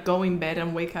want to like go in bed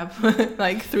and wake up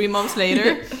like 3 months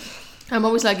later. I'm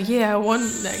always like, I want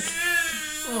like,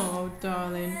 oh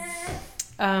darling.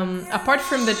 Apart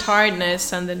from the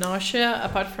tiredness and the nausea,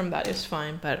 apart from that, it's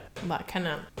fine. But that kind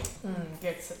of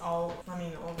gets it all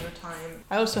the time.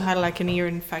 I also had like an ear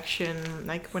infection,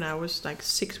 like when I was like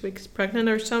 6 weeks pregnant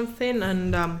or something,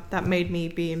 and that made me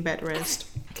be in bed rest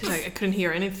because I couldn't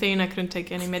hear anything. I couldn't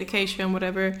take any medication,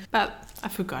 whatever. But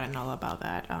I've forgotten all about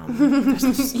that.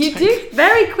 You do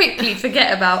very quickly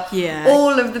forget about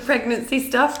all of the pregnancy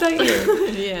stuff, don't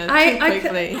you? Yeah, too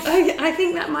quickly. I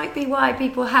think that might be why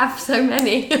people have so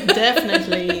many.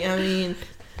 Definitely. I mean,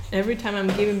 every time I'm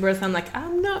giving birth, I'm like,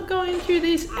 I'm not going through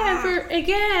this ever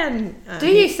again. Do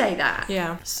you say that?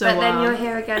 Yeah. So, but then you're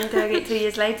here again doing it 2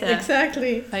 years later.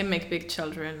 Exactly. I make big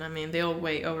children. I mean, they all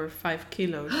weigh over 5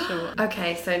 kilos. So.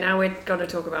 Okay, so now we're going to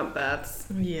talk about births.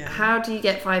 Yeah. How do you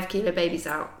get 5 kilo babies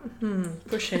out?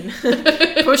 Pushing.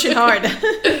 Pushing hard.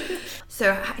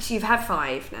 So you've had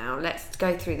 5 now. Let's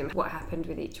go through them. What happened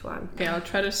with each one? Okay, I'll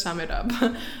try to sum it up.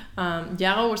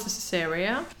 Yaro was a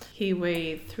cesarean. He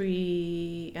weighed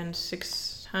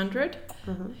 3,600.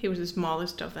 He was the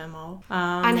smallest of them all.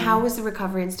 And how was the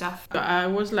recovery and stuff? I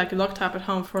was like locked up at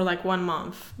home for like 1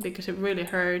 month because it really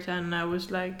hurt, and I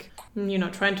was like,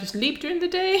 trying to sleep during the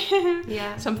day.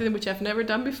 Yeah. Something which I've never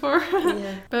done before.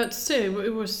 Yeah. But still,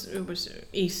 it was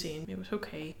easy. It was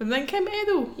okay. And then came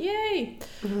Edu. Yay!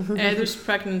 Edu's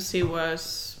pregnancy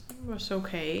was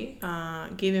okay.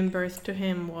 Giving birth to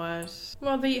him was,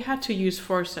 they had to use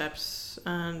forceps,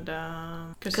 and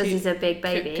because he's a big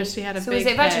baby. Because he had a big head. So was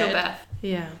it vaginal birth?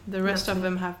 Yeah, the rest of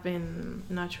them have been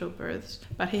natural births,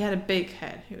 but he had a big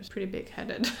head. He was pretty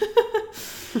big-headed.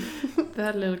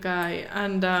 That little guy.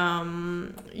 And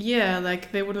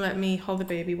like they wouldn't let me hold the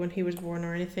baby when he was born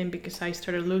or anything because I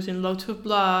started losing loads of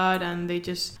blood, and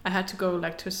I had to go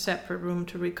like to a separate room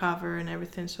to recover and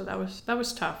everything. So that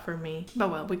was tough for me.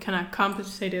 But well, we kind of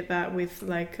compensated that with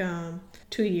like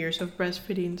 2 years of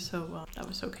breastfeeding, so that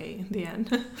was okay in the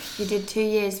end. You did 2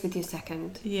 years with your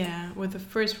second? Yeah, with the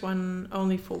first one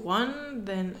only for 1,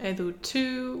 then Edu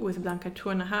 2, with Blanca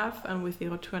 2.5, and with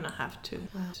Diego 2.5 too.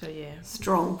 Wow. So yeah.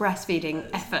 Strong breastfeeding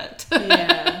effort.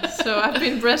 Yeah, so I've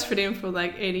been breastfeeding for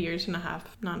like 8 years and a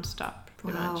half, non-stop.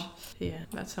 Pretty much. Yeah,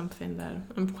 that's something that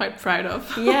I'm quite proud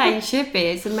of. Yeah, you should be.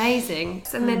 It's amazing.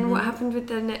 And then what happened with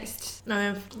the next?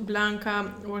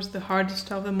 Blanca was the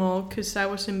hardest of them all because I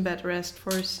was in bed rest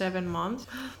for 7 months.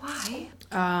 Why?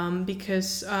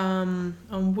 Because on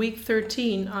week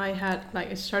 13 I had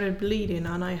it started bleeding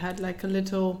and I had like a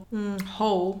little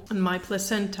hole in my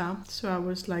placenta, so I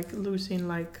was like losing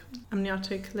like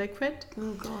amniotic liquid.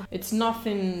 Oh god. It's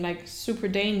nothing like super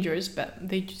dangerous, but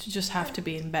they just have to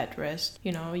be in bed rest.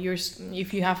 You know,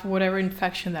 if you have whatever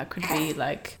infection that could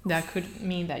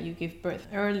mean that you give birth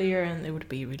earlier, and it would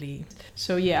be really.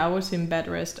 So yeah, I was in bed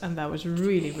rest, and that was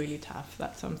really, really tough.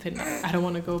 That's something I don't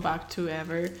want to go back to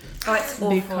ever. Oh, it's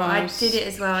awful. I did it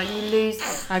as well. You lose.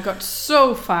 I got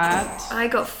so fat. I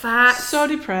got fat. So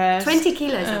depressed. 20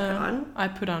 kilos I put on. I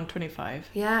put on 25.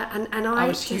 Yeah, and I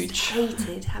just huge.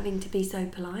 hated having to be so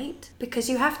polite because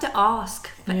you have to ask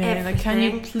for everything. Like, can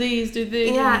you please do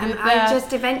this? Yeah, and that? I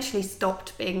just eventually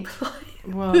stopped being polite.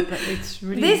 Well, but it's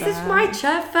really This bad. is my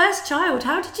first child.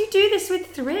 How did you do this with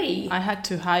 3? I had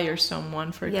to hire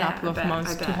someone for a couple of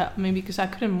months to help me because I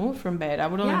couldn't move from bed. I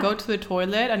would only go to the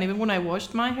toilet, and even when I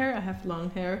washed my hair, I have long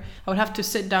hair, I would have to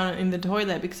sit down in the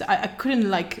toilet because I couldn't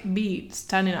like be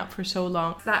standing up for so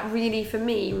long. That really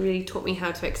taught me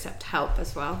how to accept help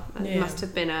as well. It must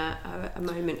have been a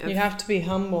moment of... You have to be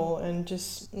humble and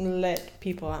just let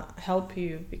people help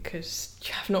you because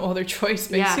you have no other choice,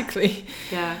 basically.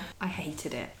 Yeah, I hated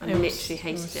it. I literally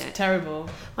hated it. Terrible.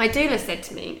 My doula said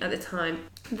to me at the time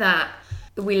that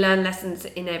we learn lessons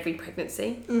in every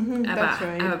pregnancy about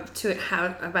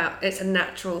it's a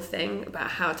natural thing about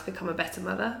how to become a better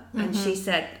mother, and she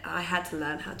said I had to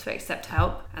learn how to accept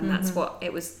help, and that's what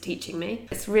it was teaching me.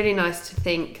 It's really nice to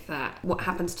think that what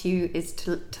happens to you is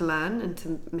to learn and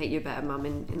to make you a better mum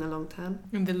in the long term.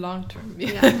 In the long term,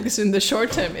 yeah. Because in the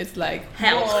short term it's like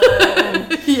hell.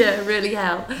 Yeah, really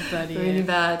hell. But really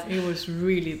bad. It was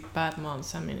really bad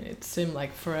months. I mean, it seemed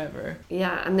like forever.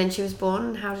 Yeah, and then she was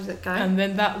born. How did it go? And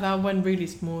then that went really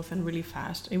smooth and really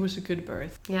fast. It was a good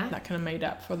birth. Yeah. That kind of made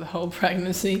up for the whole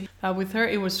pregnancy. With her,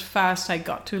 it was fast. I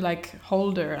got to like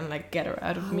hold her and like get her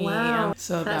out of me. Wow. And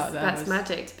so that's was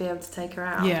magic to be able to take her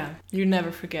out. Yeah. You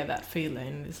never forget that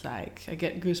feeling. It's like, I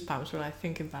get goosebumps when I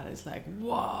think about it. It's like,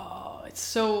 whoa, it's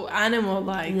so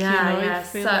animal-like. You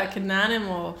feel like an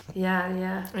animal.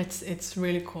 Yeah. It's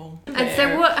really cool. And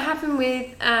so what happened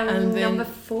with number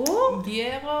 4?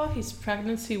 Diego, his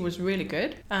pregnancy was really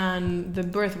good. And the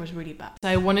birth was really bad.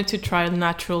 I wanted to try a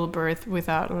natural birth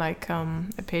without like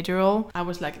epidural. I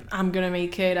was like, I'm gonna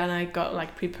make it, and I got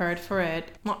like prepared for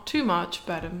it. Not too much,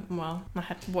 but I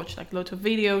had watched like lots of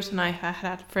videos, and I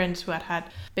had friends who had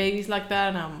babies like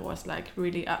that, and I was like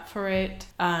really up for it.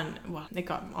 And they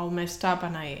got all messed up,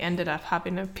 and I ended up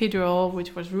having an epidural,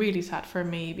 which was really sad for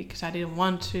me because I didn't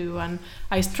want to, and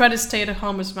I tried to stay at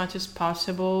home as much as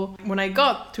possible. When I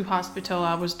got to hospital,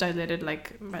 I was dilated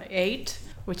like by 8.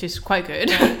 Which is quite good.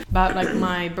 But like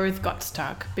my birth got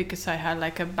stuck because I had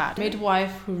like a bad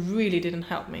midwife who really didn't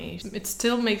help me. It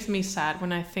still makes me sad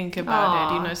when I think about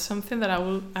it. You know, it's something that I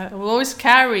will always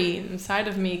carry inside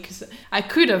of me because I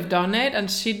could have done it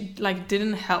and she like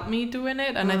didn't help me doing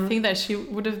it. And I think that she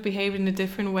would have behaved in a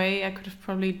different way. I could have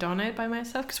probably done it by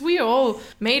myself because we are all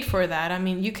made for that. I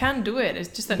mean, you can do it. It's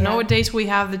just that nowadays we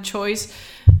have the choice.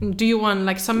 Do you want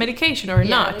like some medication or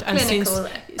not? And since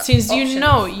you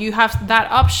know you have that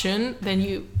option, then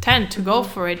you tend to go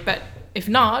for it. But if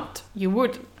not, you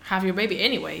would have your baby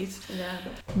anyways. Yeah.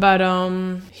 But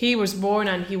he was born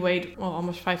and he weighed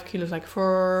almost 5 kilos, like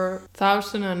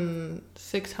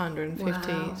 4,650.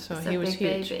 Wow. So That's he was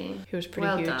huge. Baby. He was pretty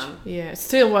huge. Done. Yeah,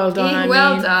 still well done.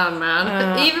 Well done,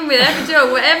 man. Even with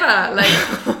epidural, whatever. Like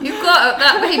you've got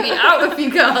that baby out of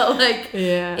you, girl. Like,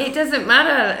 Yeah. it doesn't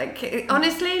matter. Like,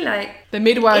 honestly, like. The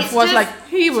midwife It's was just, like,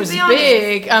 he was to be honest,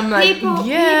 big. I'm like, people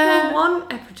yeah. want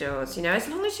epidurals, you know, as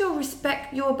long as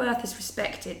your birth is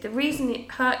respected. The reason it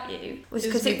hurt you was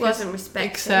because it wasn't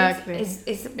respected. Exactly.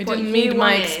 Is It what didn't you meet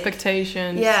my wanted.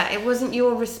 expectations. Yeah, it wasn't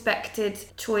your respected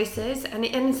choices,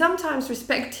 and sometimes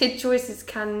respected choices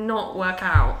cannot work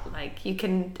out. Like, you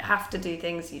can have to do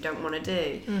things you don't want to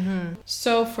do. Mm-hmm.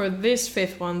 So for this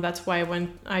fifth one, that's why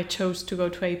I chose to go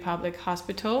to a public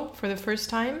hospital for the first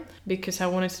time, because I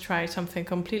wanted to try something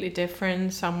completely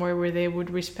different, somewhere where they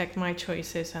would respect my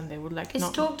choices and they would like.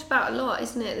 It's talked about a lot,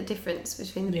 isn't it? The difference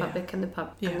between the public and the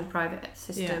private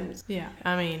systems. Yeah,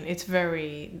 I mean, it's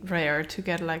very rare to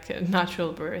get like a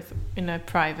natural birth in a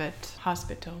private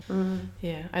hospital.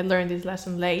 Yeah, I learned this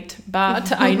lesson late,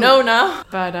 but I know now.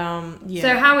 But yeah.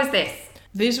 So how was this?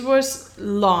 This was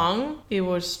long. It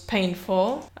was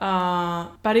painful,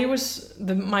 but it was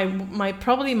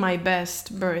probably my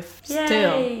best birth. Yay.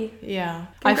 Still. Yeah.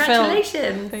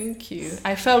 Congratulations. Thank you.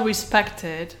 I felt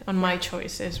respected on my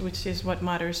choices, which is what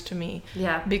matters to me.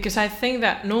 Yeah. Because I think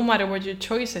that no matter what your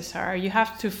choices are, you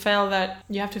have to feel that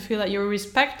you're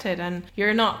respected and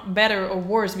you're not better or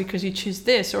worse because you choose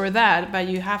this or that, but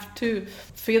you have to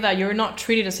feel that you're not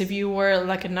treated as if you were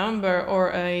like a number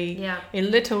or a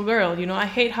little girl, you know. I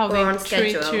hate how they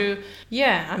treat you.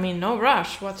 Yeah, I mean, no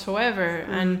rush whatsoever.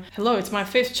 And hello, it's my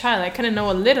fifth child. I kind of know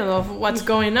a little of what's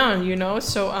going on, you know.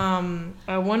 So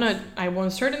I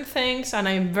want certain things, and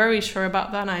I'm very sure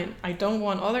about that. And I don't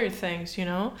want other things, you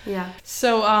know. Yeah.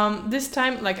 So this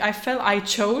time, like, I felt I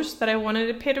chose that I wanted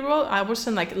a epidural. I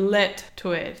wasn't like led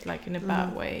to it, like in a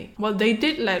bad way. Well, they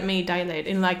did let me dilate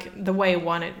in like the way I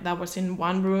wanted. That was in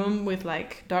one room with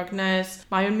like darkness,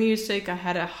 my own music. I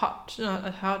had a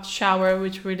hot shower,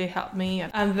 which really helped me.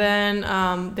 And then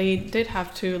they did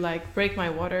have to like break my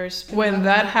waters. When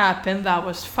that happened, that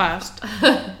was fast.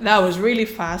 That was really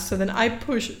fast. So then I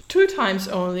pushed 2 times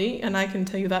only, and I can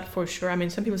tell you that for sure. I mean,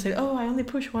 some people say, oh, I only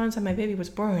pushed once and my baby was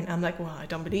born. I'm like, well, I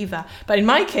don't believe that. But in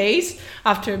my case,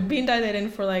 after being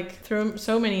dilated for like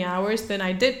so many hours, then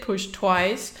I did push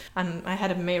twice, and I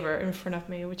had a mirror in front of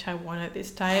me, which I wanted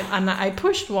this time. And I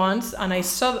pushed once, and I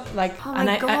saw like,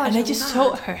 I just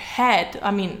saw her head.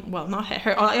 I mean, well, not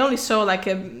her. I only saw like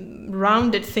a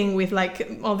rounded thing with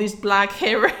like all this black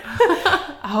hair.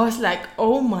 I was like,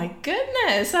 oh my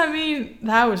goodness. I mean,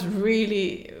 that was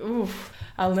really, oof.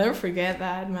 I'll never forget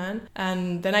that, man.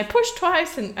 And then I pushed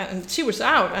twice, and she was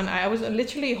out, and I was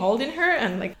literally holding her,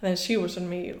 and like then she was on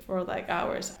me for like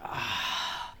hours.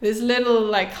 This little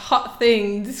like hot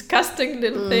thing, disgusting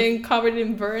little thing covered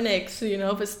in vernix, you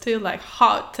know, but still like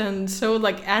hot and so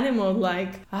like animal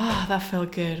like. That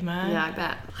felt good, man. Yeah, I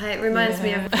bet. It reminds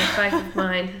me of both of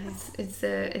mine. It's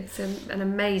an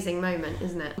amazing moment,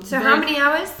 isn't it? So how many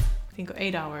hours? I think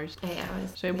 8 hours. 8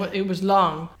 hours. So it was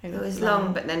long. It was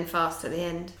long, but then fast at the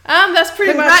end. That's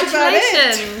pretty much about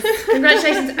it.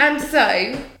 Congratulations. And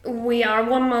so we are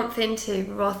 1 month into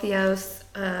Rothiel's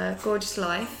gorgeous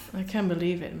life. I can't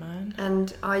believe it, man.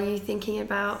 And are you thinking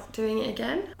about doing it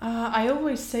again? I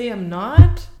always say I'm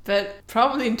not, but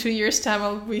probably in 2 years' time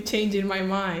I'll be changing my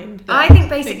mind. I think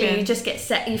basically you just get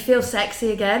you feel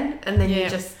sexy again, and then you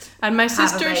just. And my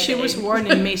sister, she was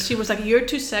warning me. She was like, "You're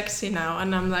too sexy now,"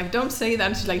 and I'm like, "Don't say that."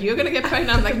 And she's like, "You're gonna get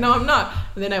pregnant." I'm like, "No, I'm not."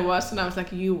 And then I was, and I was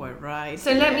like, "You were right."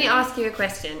 So let me ask you a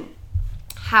question.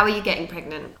 How are you getting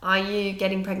pregnant? Are you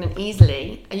getting pregnant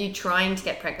easily? Are you trying to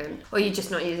get pregnant? Or are you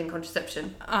just not using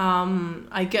contraception?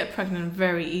 I get pregnant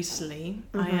very easily.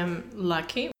 I am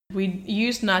lucky. We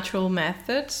use natural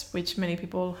methods, which many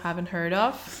people haven't heard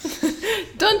of.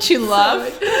 Don't you love?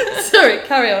 Sorry,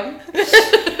 carry on.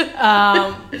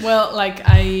 Well, like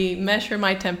I measure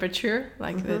my temperature,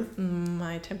 like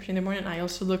my temperature in the morning. I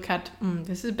also look at,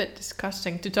 this is a bit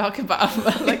disgusting to talk about,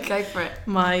 but like go for it.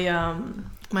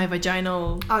 My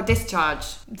vaginal discharge.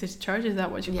 Discharge, is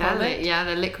that what you call it? Yeah,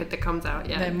 the liquid that comes out.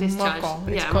 Yeah, the discharge. moco.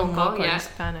 It's called moco in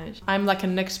Spanish. I'm like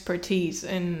an expertise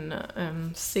in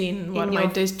seeing what my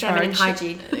discharge. Feminine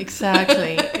hygiene.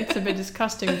 Exactly. It's a bit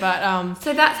disgusting, but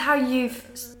so that's how you've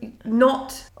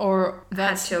not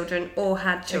had children or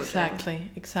had children.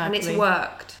 Exactly. And it's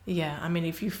worked. Yeah, I mean,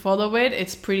 if you follow it,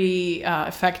 it's pretty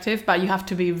effective, but you have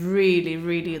to be really,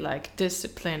 really like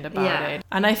disciplined about it.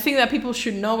 And I think that people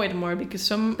should know it more because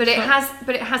it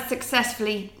has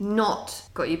successfully not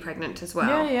got you pregnant as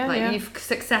well. You've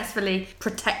successfully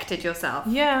protected yourself.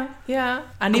 Yeah.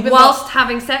 And even whilst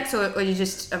having sex, or you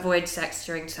just avoid sex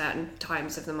during certain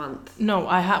times of the month? No,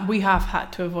 we have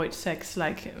had to avoid sex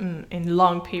like in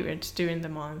long periods periods during the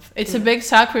month. It's a big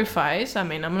sacrifice. I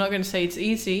mean, I'm not going to say it's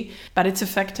easy, but it's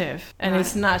effective and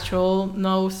it's natural.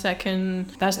 No second.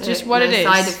 That's just what it is.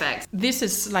 Side effects. This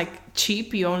is like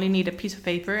cheap. You only need a piece of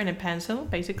paper and a pencil,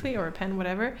 basically, or a pen,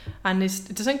 whatever. And it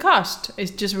doesn't cost.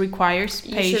 It just requires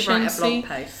patience. You should write a blog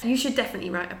post. You should definitely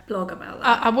write a blog about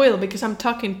that. I will, because I'm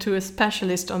talking to a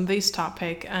specialist on this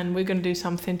topic, and we're going to do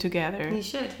something together. You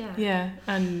should, yeah. Yeah,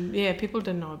 and people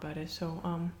don't know about it, so...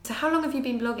 So how long have you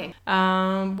been blogging?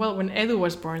 Well, when Edu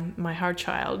was born, my heart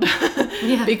child,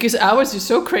 because I was just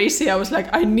so crazy. I was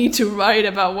like, I need to write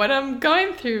about what I'm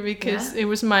going through, because it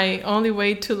was my only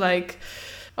way to like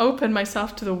open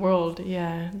myself to the world.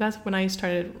 Yeah, that's when I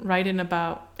started writing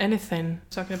about anything,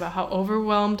 talking about how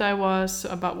overwhelmed I was,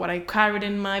 about what I carried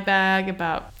in my bag,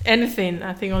 about anything.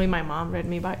 I think only my mom read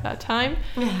me by that time.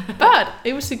 But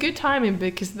it was a good timing,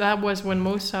 because that was when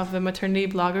most of the maternity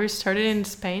bloggers started in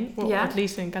Spain, well, at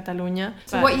least in Catalonia.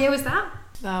 So what year was that?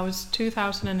 That was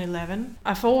 2011.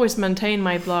 I've always maintained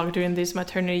my blog during these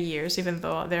maternity years, even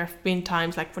though there have been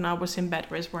times like when I was in bed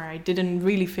rest where I didn't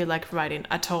really feel like writing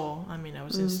at all. I mean, I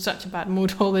was in such a bad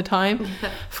mood all the time,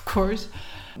 of course.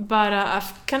 But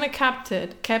I've kind of kept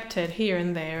it here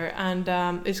and there,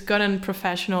 and it's gotten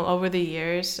professional over the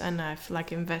years, and I've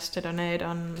like invested on it,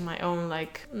 on my own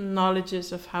like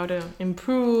knowledges of how to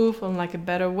improve, on like a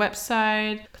better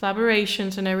website,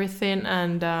 collaborations and everything.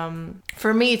 And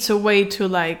for me, it's a way to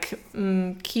like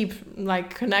keep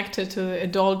like connected to the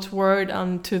adult world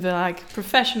and to the like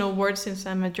professional world, since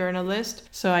I'm a journalist.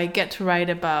 So I get to write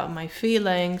about my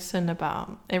feelings and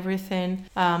about everything.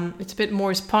 It's a bit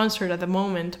more sponsored at the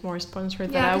moment. More sponsored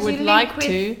than I would like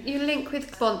to. You link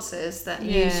with sponsors that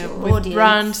use your with audience.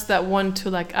 Brands that want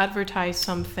to like advertise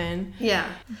something. Yeah.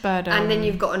 But and then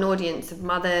you've got an audience of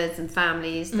mothers and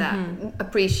families that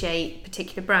appreciate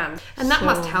particular brands. And that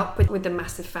must help with the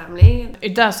massive family.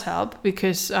 It does help,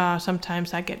 because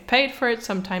sometimes I get paid for it.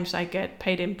 Sometimes I get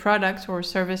paid in products or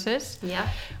services. Yeah.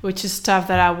 Which is stuff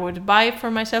that I would buy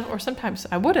for myself, or sometimes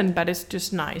I wouldn't, but it's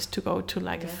just nice to go to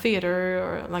like a theater,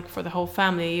 or like for the whole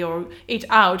family, or eat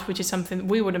out, which is something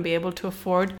we wouldn't be able to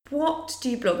afford. What do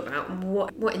you blog about, and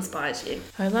what inspires you?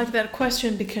 I like that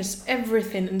question, because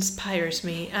everything inspires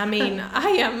me. I mean,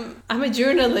 I'm a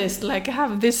journalist. Like, I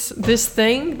have this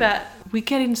thing that we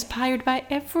get inspired by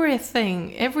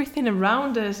everything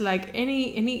around us. Like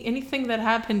anything that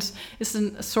happens is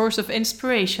a source of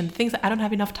inspiration. Things that I don't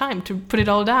have enough time to put it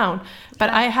all down, but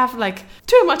I have like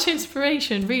too much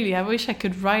inspiration, really. I wish I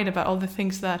could write about all the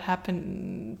things that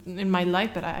happen in my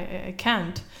life, but I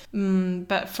can't.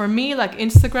 But for me, like,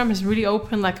 Instagram has really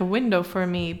opened like a window for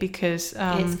me, because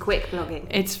it's quick blogging.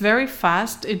 It's very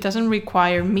fast. It doesn't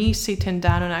require me sitting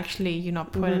down and actually,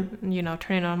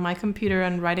 turning on my computer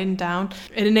and writing down.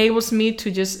 It enables me to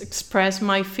just express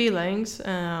my feelings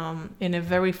in a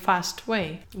very fast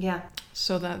way. Yeah.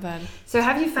 So that. So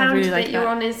have you found really that you're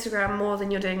on Instagram more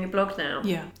than you're doing your blog now?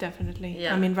 Yeah, definitely.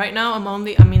 Yeah. I mean, right now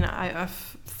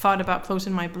I've thought about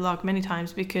closing my blog many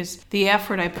times, because the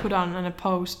effort I put on a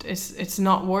post it's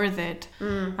not worth it.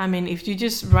 I mean, if you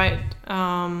just write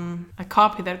a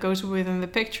copy that goes within the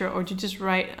picture, or you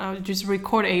just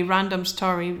record a random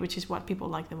story, which is what people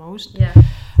like the most. Yeah.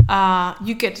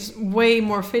 You get way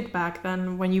more feedback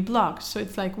than when you blog. So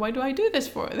it's like, why do I do this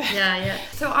for? Yeah.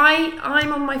 So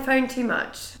I'm on my phone too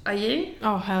much. Are you?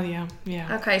 Oh, hell yeah.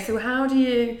 Yeah. Okay, so how do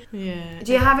you... Yeah.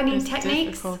 Do you have any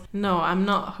techniques? Difficult. No, I'm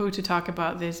not who to talk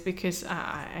about this, because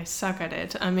I suck at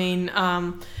it. I mean,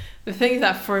 the thing is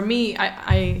that for me,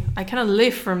 I kind of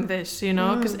live from this,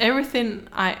 because everything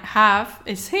I have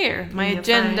is here. My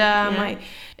agenda, my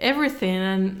everything.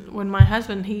 And when my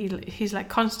husband, he's like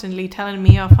constantly telling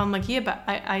me off, I'm like, yeah, but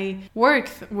I work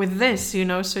with this,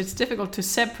 so it's difficult to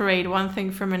separate one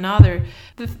thing from another.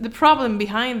 The problem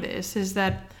behind this is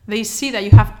that they see that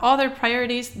you have other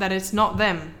priorities, that it's not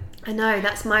them. I know,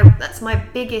 that's my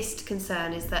biggest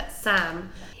concern, is that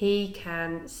Sam, he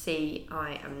can see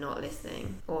I am not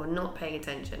listening or not paying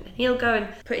attention. And he'll go and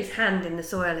put his hand in the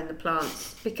soil in the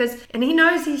plants, and he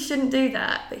knows he shouldn't do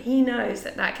that, but he knows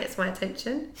that gets my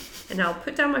attention. And I'll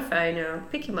put down my phone and I'll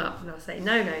pick him up and I'll say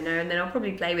no, and then I'll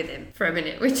probably play with him for a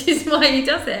minute, which is why he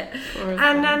does it.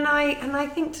 And I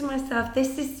think to myself,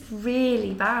 this is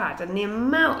really bad. And the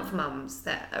amount of mums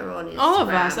that are on Instagram, all of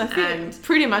us, I think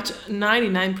pretty much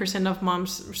 99% of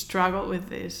moms struggle with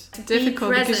this. It's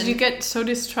difficult because you get so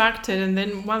distracted, and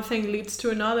then one thing leads to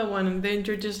another one, and then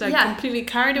you're just like completely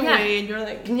carried away, and you're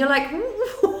like,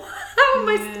 how am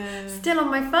I still on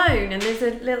my phone? And there's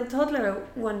a little toddler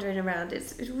wandering around.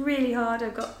 It's really hard.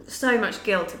 I've got so much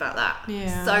guilt about that.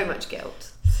 Yeah. So much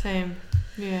guilt. Same.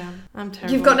 Yeah, I'm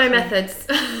terrible. You've got no methods.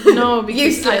 No,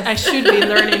 because I should be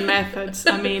learning methods.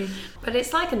 I mean... But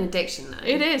it's like an addiction, though.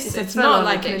 It is. It's not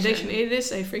like an addiction. It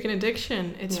is a freaking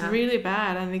addiction. It's really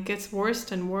bad, and it gets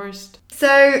worse and worse. So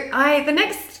the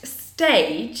next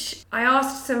stage, I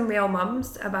asked some real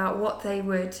mums about what they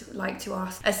would like to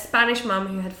ask a Spanish mum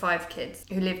who had 5 kids,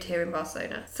 who lived here in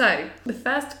Barcelona. So the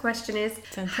first question is,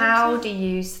 how do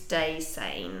you stay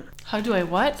sane? How do I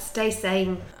what? Stay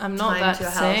sane. I'm not that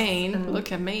sane.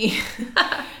 Look at me.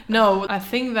 No, I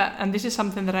think that, and this is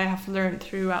something that I have learned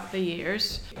throughout the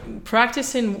years,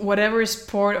 practicing whatever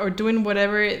sport or doing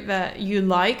whatever that you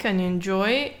like and you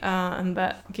enjoy, and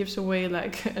that gives away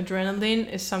like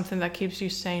adrenaline, is something that keeps you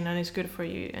sane and is good for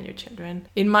you and your children.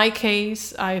 In my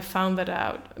case, I found that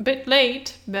out a bit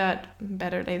late, but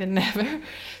better late than never.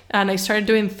 And I started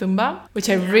doing Zumba, which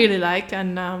I really like,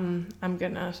 and I'm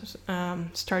gonna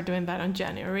start doing that in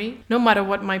January. No matter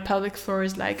what my pelvic floor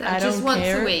is like, I don't care. Just once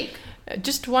a week?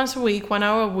 Just once a week, 1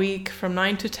 hour a week from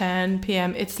 9 to 10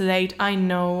 p.m. It's late, I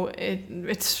know.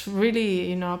 It's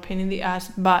really, a pain in the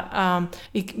ass, but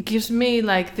it gives me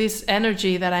like this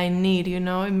energy that I need,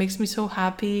 It makes me so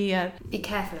happy. Be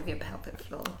careful of your pelvic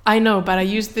floor. I know, but I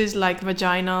use this like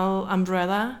vaginal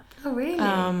umbrella. Oh, really?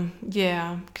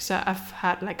 Yeah, because I've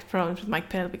had like problems with my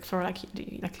pelvic floor, like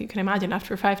you can imagine,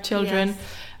 after 5 children. Yes.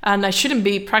 And I shouldn't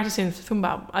be practicing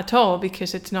Zumba at all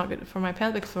because it's not good for my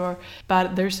pelvic floor.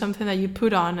 But there's something that you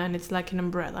put on, and it's like an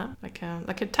umbrella, like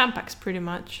a Tampax, pretty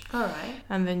much. All right.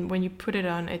 And then when you put it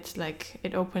on, it's like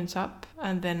it opens up,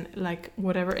 and then like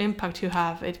whatever impact you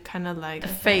have, it kind of like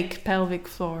fake pelvic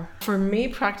floor. For me,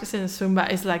 practicing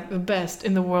Zumba is like the best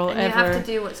in the world ever. And you have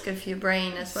to do what's good for your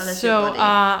brain as well as your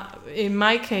body. In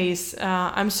my case,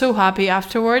 I'm so happy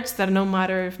afterwards that no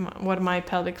matter what my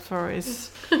pelvic floor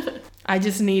is, I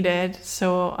just need it.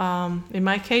 So in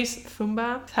my case,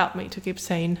 Zumba helped me to keep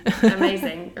sane.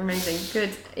 Amazing.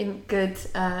 Good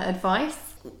advice.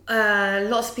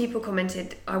 Lots of people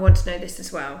commented, I want to know this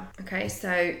as well. Okay,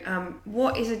 so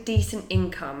what is a decent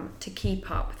income to keep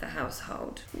up the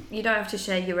household? You don't have to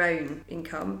share your own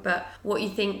income, but what you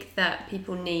think that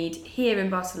people need here in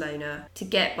Barcelona to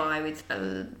get by with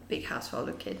a big household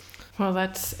of kids? Well,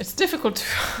 it's difficult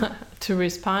to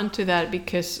respond to that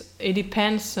because it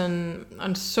depends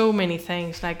on so many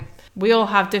things. Like, we all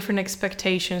have different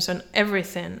expectations on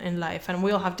everything in life, and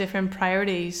we all have different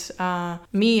priorities.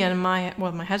 Me and my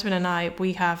husband and I,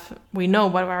 we know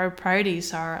what our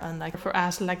priorities are, and like for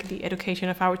us, like the education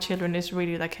of our children is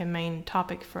really like a main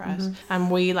topic for us,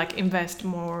 and we like invest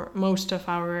most of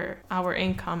our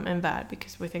income in that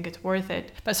because we think it's worth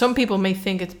it. But some people may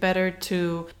think it's better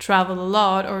to travel a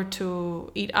lot, or to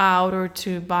eat out, or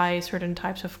to buy certain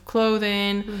types of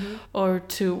clothing, or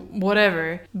to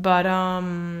whatever. But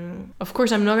of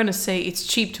course, I'm not going to say it's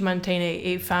cheap to maintain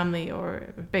a family or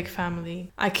a big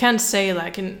family. I can't say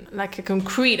like a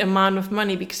concrete amount of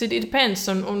money because it depends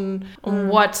on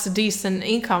what's a decent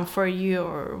income for you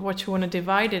or what you want to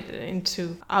divide it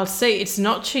into. I'll say it's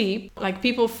not cheap. Like,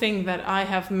 people think that I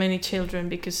have many children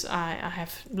because I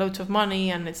have loads of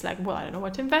money, and it's like, well, I don't know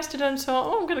what to invest it in, so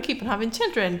I'm going to keep on having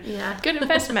children. Yeah. Good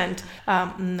investment.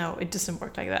 No, it doesn't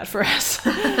work like that for us.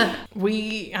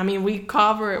 We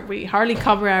hardly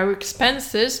cover our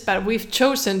expenses, but we've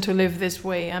chosen to live this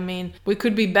way. I mean, we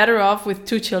could be better off with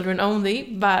 2 children only,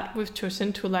 but we've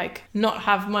chosen to like not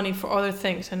have money for other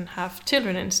things and have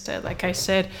children instead. Like I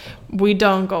said, we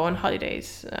don't go on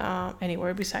holidays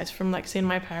anywhere besides from like seeing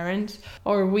my parents,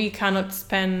 or we cannot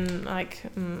spend like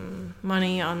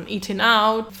money on eating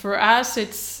out. For us,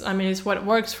 it's what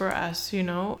works for us,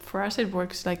 For us, it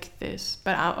works like this,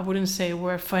 but I wouldn't say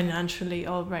we're financially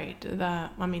all right.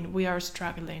 We are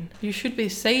struggling. You should be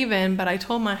saving, but I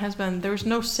told my husband there's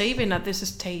no saving at this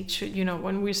stage,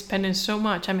 when we're spending so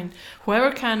much.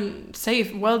 Whoever can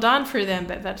save, well done for them,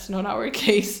 but that's not our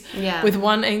case. Yeah. With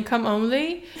 1 income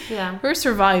only, we're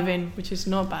surviving, which is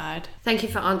not bad. Thank you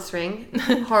for answering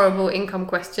horrible income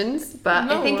questions, but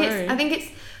no I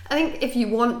think if you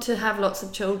want to have lots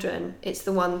of children, it's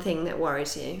the one thing that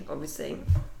worries you, obviously.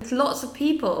 There's lots of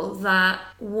people that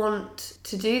want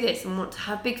to do this and want to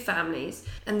have big families,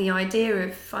 and the idea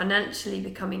of financially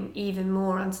becoming even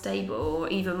more unstable or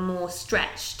even more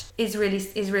stretched is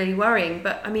really worrying.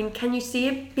 But can you see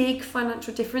a big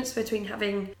financial difference between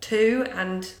having 2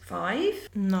 and 5?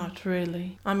 Not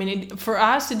really. For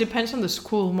us, it depends on the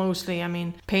school mostly.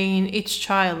 Paying each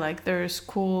child, like their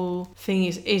school thing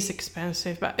is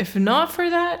expensive. But if not for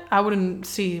that, I wouldn't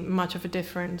see much of a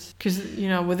difference. Because,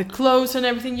 with the clothes and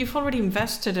everything, you've already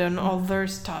invested in all their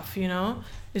stuff,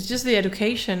 it's just the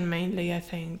education mainly, I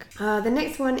think. The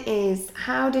next one is,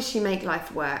 how does she make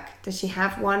life work? Does she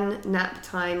have one nap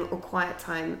time or quiet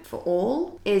time for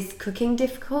all? Is cooking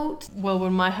difficult? Well,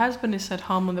 when my husband is at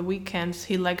home on the weekends,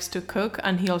 he likes to cook,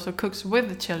 and he also cooks with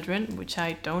the children, which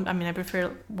I don't. I mean, I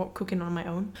prefer cooking on my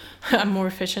own. I'm more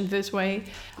efficient this way.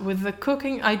 With the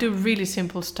cooking, I do really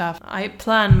simple stuff. I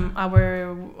plan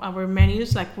our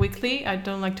menus like weekly. I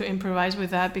don't like to improvise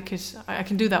with that because I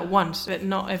can do that once, but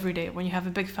not every day. When you have a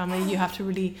big family, you have to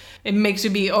really, it makes you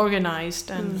be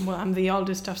organized. And well, I'm the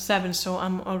oldest of 7, so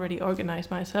I'm already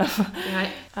organized myself.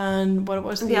 Right. And what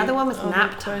was the other one was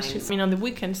nap time. I mean, on the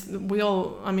weekends,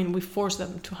 we force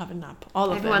them to have a nap.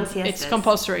 All of Everyone them. It's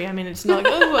compulsory. I mean, it's not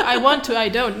like, oh, I want to, I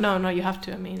don't. No, you have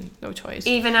to. I mean, no choice.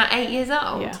 Even at 8 years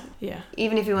old? Yeah.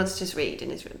 Even if he wants to just read in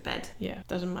his bed? Yeah,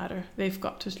 doesn't matter. They've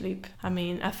got to sleep. I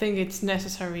mean, I think it's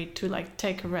necessary to like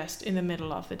take a rest in the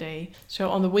middle of the day. So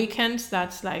on the weekends,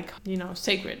 that's like,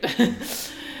 sacred.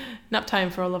 Nap time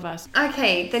for all of us.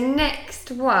 Okay, the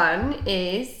next one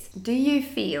is, do you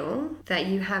feel that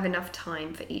you have enough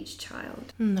time for each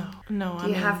child? No. Do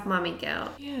you have mummy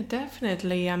guilt? Yeah,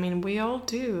 definitely. I mean, we all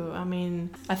do. I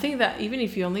mean, I think that even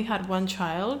if you only had one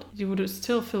child, you would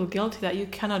still feel guilty that you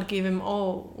cannot give him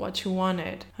all what you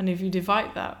wanted. And if you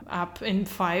divide that up in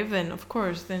 5, then of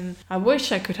course, then I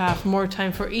wish I could have more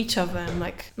time for each of them.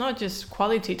 Like, not just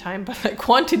quality time, but like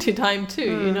quantity time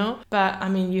too, But I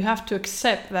mean, you have to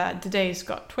accept that the day's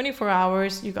got 24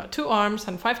 hours, you got 2 arms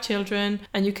and 5 children,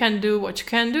 and you can do what you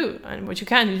can do, and what you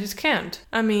can, you just can't.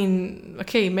 I mean,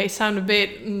 okay, it may sound a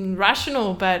bit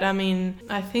rational, but I mean,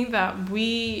 I think that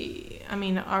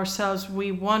ourselves,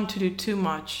 we want to do too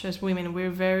much as women.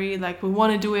 We're very we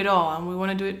want to do it all, and we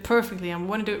want to do it perfectly, and we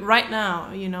want to do it right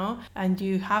now, and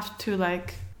you have to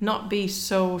not be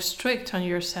so strict on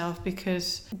yourself,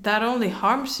 because that only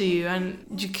harms you, and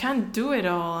you can't do it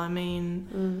all. I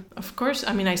mean, of course,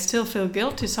 I still feel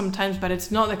guilty sometimes, but it's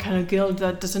not the kind of guilt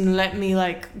that doesn't let me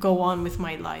go on with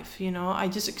my life, I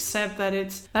just accept that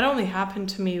that only happened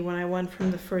to me when I went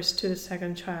from the first to the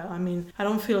second child. I mean, I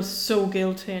don't feel so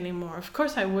guilty anymore. Of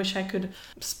course, I wish I could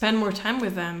spend more time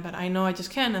with them, but I know I just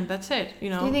can't, and that's it, Do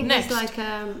you think next.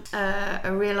 there's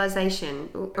a realization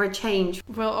or a change?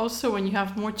 Well, also when you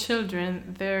have more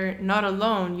children, they're not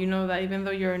alone. You know that even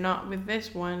though you're not with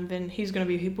this one, then he's going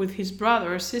to be with his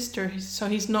brother or sister, so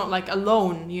he's not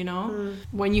alone,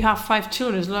 When you have 5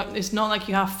 children, it's not like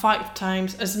you have 5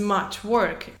 times as much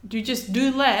work. You just do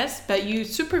less, but you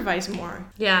supervise more.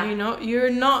 Yeah. You're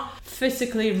not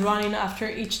physically running after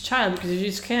each child, because you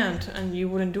just can't, and you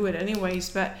wouldn't do it anyways,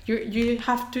 but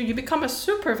you become a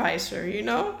supervisor,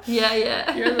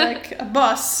 Yeah. You're like a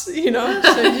boss, so you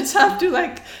just have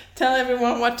to tell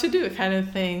everyone what to do, kind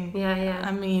of thing. Yeah.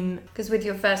 I mean, because with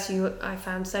your first, I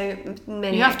found so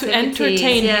many. You have to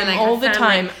entertain him all the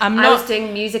time. I was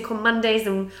doing music on Mondays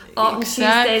and art on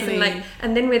Tuesdays,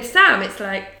 and then with Sam, it's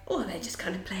they're just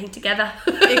kind of playing together.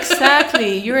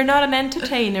 Exactly. You're not an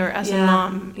entertainer as a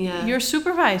mom. Yeah. You're a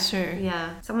supervisor.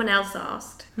 Yeah. Someone else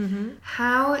asked, Mm-hmm.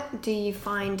 how do you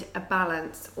find a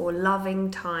balance or loving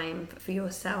time for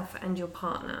yourself and your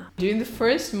partner? During the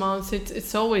first months,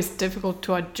 it's always difficult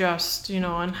to adjust,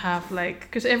 and have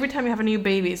because every time you have a new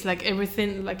baby, it's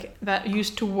everything that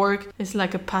used to work is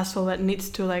like a puzzle that needs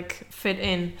to fit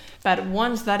in. But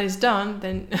once that is done,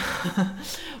 then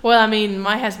well, I mean,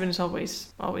 my husband is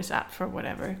always up for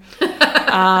whatever.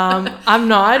 I'm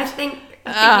not. I think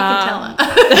you can tell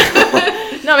her.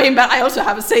 No, but I also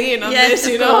have a say in on this,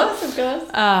 Of course.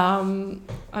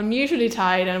 I'm usually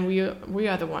tired, and we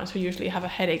are the ones who usually have a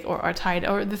headache or are tired.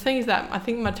 Or the thing is that I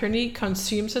think maternity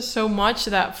consumes us so much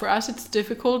that for us it's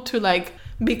difficult to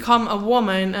become a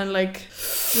woman, and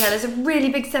there's a really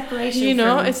big separation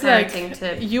from it's parenting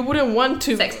to you wouldn't want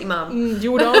to sexy mom.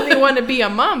 You would only want to be a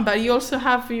mom, but you also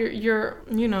have your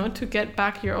to get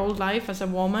back your old life as a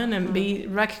woman and be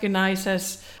recognized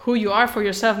as who you are for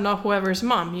yourself, not whoever's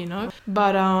mom,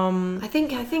 but I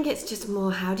think it's just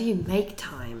more, how do you make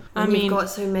time when you've got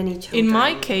so many children? In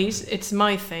my case, it's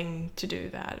my thing to do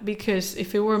that, because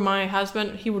if it were my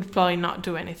husband, he would probably not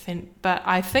do anything. But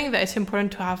I think that it's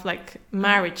important to have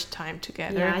marriage time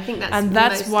together. Yeah, I think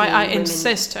that's why I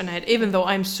insist on it, even though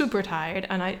I'm super tired,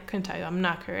 and I can tell you I'm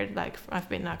knackered. I've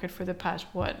been knackered for the past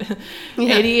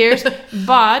 80 years,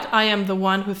 but I am the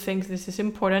one who thinks this is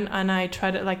important, and I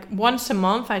try to once a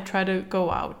month I try to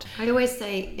go out. I'd always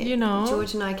say,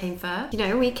 George and I came first.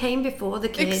 We came before the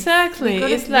kids. Exactly.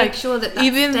 It's make sure that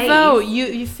even stays. though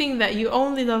you think that you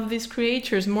only love these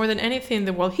creatures more than anything in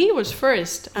the world, he was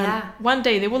first, and one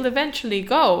day they will eventually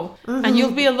go, and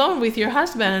you'll be alone with your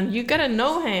husband, and you gotta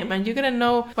know him, and you gotta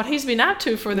know what he's been up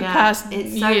to for the past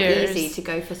years. It's so easy to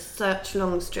go for such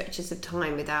long stretches of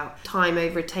time without time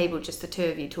over a table, just the two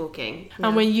of you talking.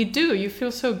 And when you do, you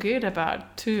feel so good about it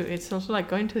too. It's also like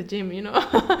going to the gym, you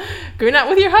know. Going out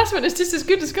with your husband is just as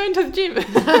good as going to the gym.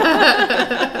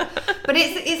 But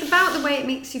it's about the way it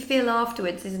makes you feel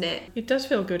afterwards, isn't it? It does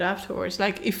feel good afterwards.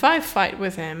 Like if I fight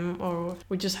with him, or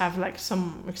we just have like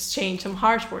some exchange, some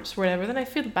harsh words, whatever, then I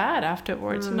feel bad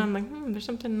afterwards, and I'm like, there's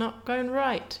something not going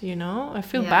right, you know. I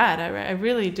feel bad. I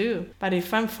really do. But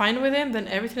if I'm fine with him, then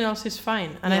everything else is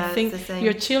fine. And I think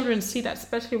your children see that,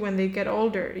 especially when they get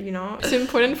older. You know, it's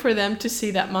important for them to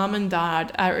see that mom and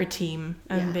dad are a team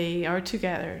and they are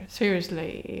together.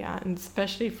 Seriously, and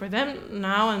especially for them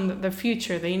now and the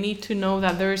future, they need to know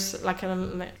that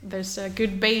there's a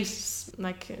good base,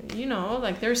 like, you know,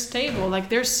 like they're stable, like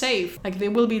they're safe, like they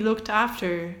will be looked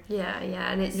after.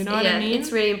 And it's, you know what I mean?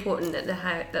 It's really important that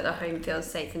the home feels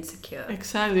safe and secure.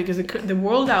 Exactly, because the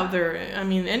world out there, I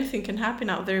mean, anything can happen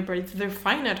out there, but if they're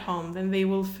fine at home, then they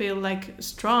will feel like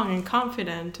strong and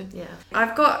confident.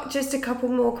 I've got just a couple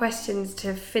more questions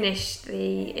to finish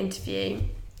the interview.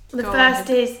 The Go first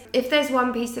ahead. is, if there's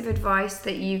one piece of advice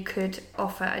that you could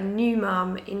offer a new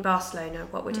mum in Barcelona,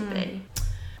 what would it be?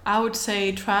 I would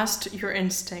say trust your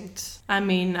instincts. I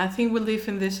mean, I think we live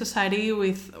in this society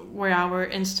where our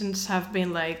instincts have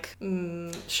been like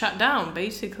shut down,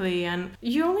 basically, and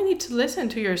you only need to listen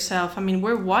to yourself. I mean,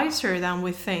 we're wiser than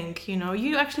we think, you know.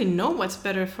 You actually know what's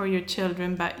better for your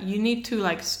children, but you need to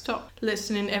like stop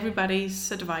listening to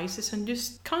everybody's advices and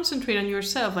just concentrate on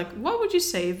yourself. Like, what would you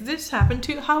say if this happened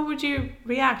to you? How would you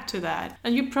react to that?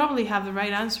 And you probably have the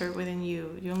right answer within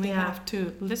you. You only have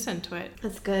to listen to it.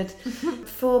 That's good.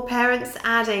 For parents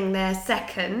adding their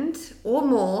second or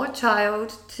more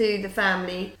child to the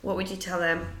family, what would you tell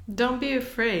them? Don't be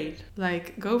afraid.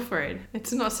 Like, go for it.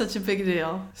 It's not such a big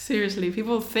deal. Seriously,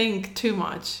 people think too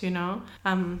much, you know.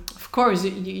 Of course,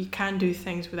 you can't do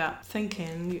things without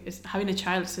thinking. Having a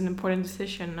child is an important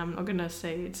decision. I'm not gonna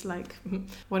say it's like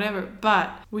whatever,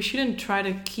 but we shouldn't try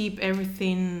to keep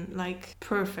everything like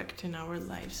perfect in our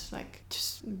lives. Like,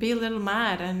 just be a little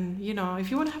mad, and you know,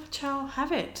 if you want to have a child,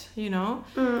 have it. You know.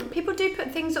 People do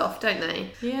put things off, don't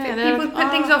they? Yeah, people put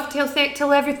things off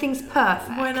till everything's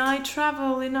perfect. When I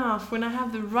travel enough, when I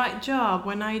have the right job,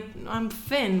 when I'm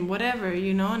thin, whatever,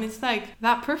 you know, and it's like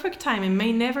that perfect time, it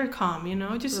may never come, you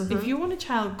know. Just if you want a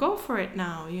child, go for it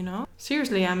now, you know.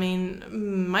 Seriously, I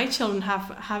mean, my children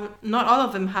have not all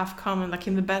of them have come like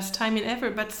in the best timing ever,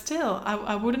 but still,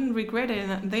 I wouldn't regret it,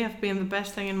 and they have been the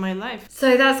best thing in my life.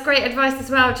 So that's great advice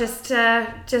as well. Just to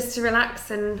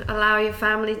relax and allow your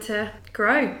family to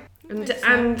grow.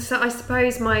 And so I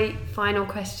suppose my final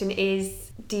question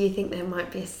is, do you think there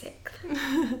might be a sixth?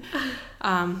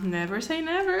 Never say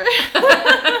never.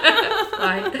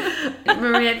 Right.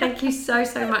 Maria, thank you so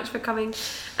much for coming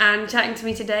and chatting to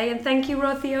me today, and thank you,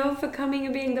 Rocío, for coming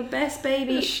and being the best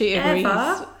baby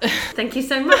ever. Thank you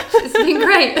so much. It's been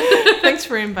great. Thanks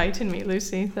for inviting me,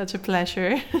 Lucy. Such a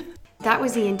pleasure. That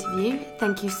was the interview.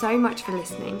 Thank you so much for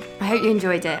listening. I hope you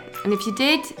enjoyed it. And if you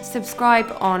did,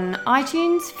 subscribe on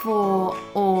iTunes for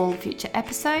all future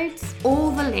episodes. All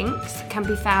the links can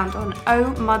be found on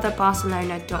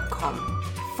omotherbarcelona.com.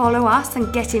 Follow us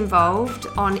and get involved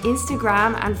on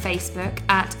Instagram and Facebook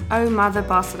at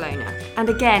omotherbarcelona. And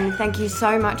again, thank you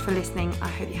so much for listening. I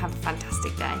hope you have a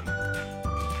fantastic day.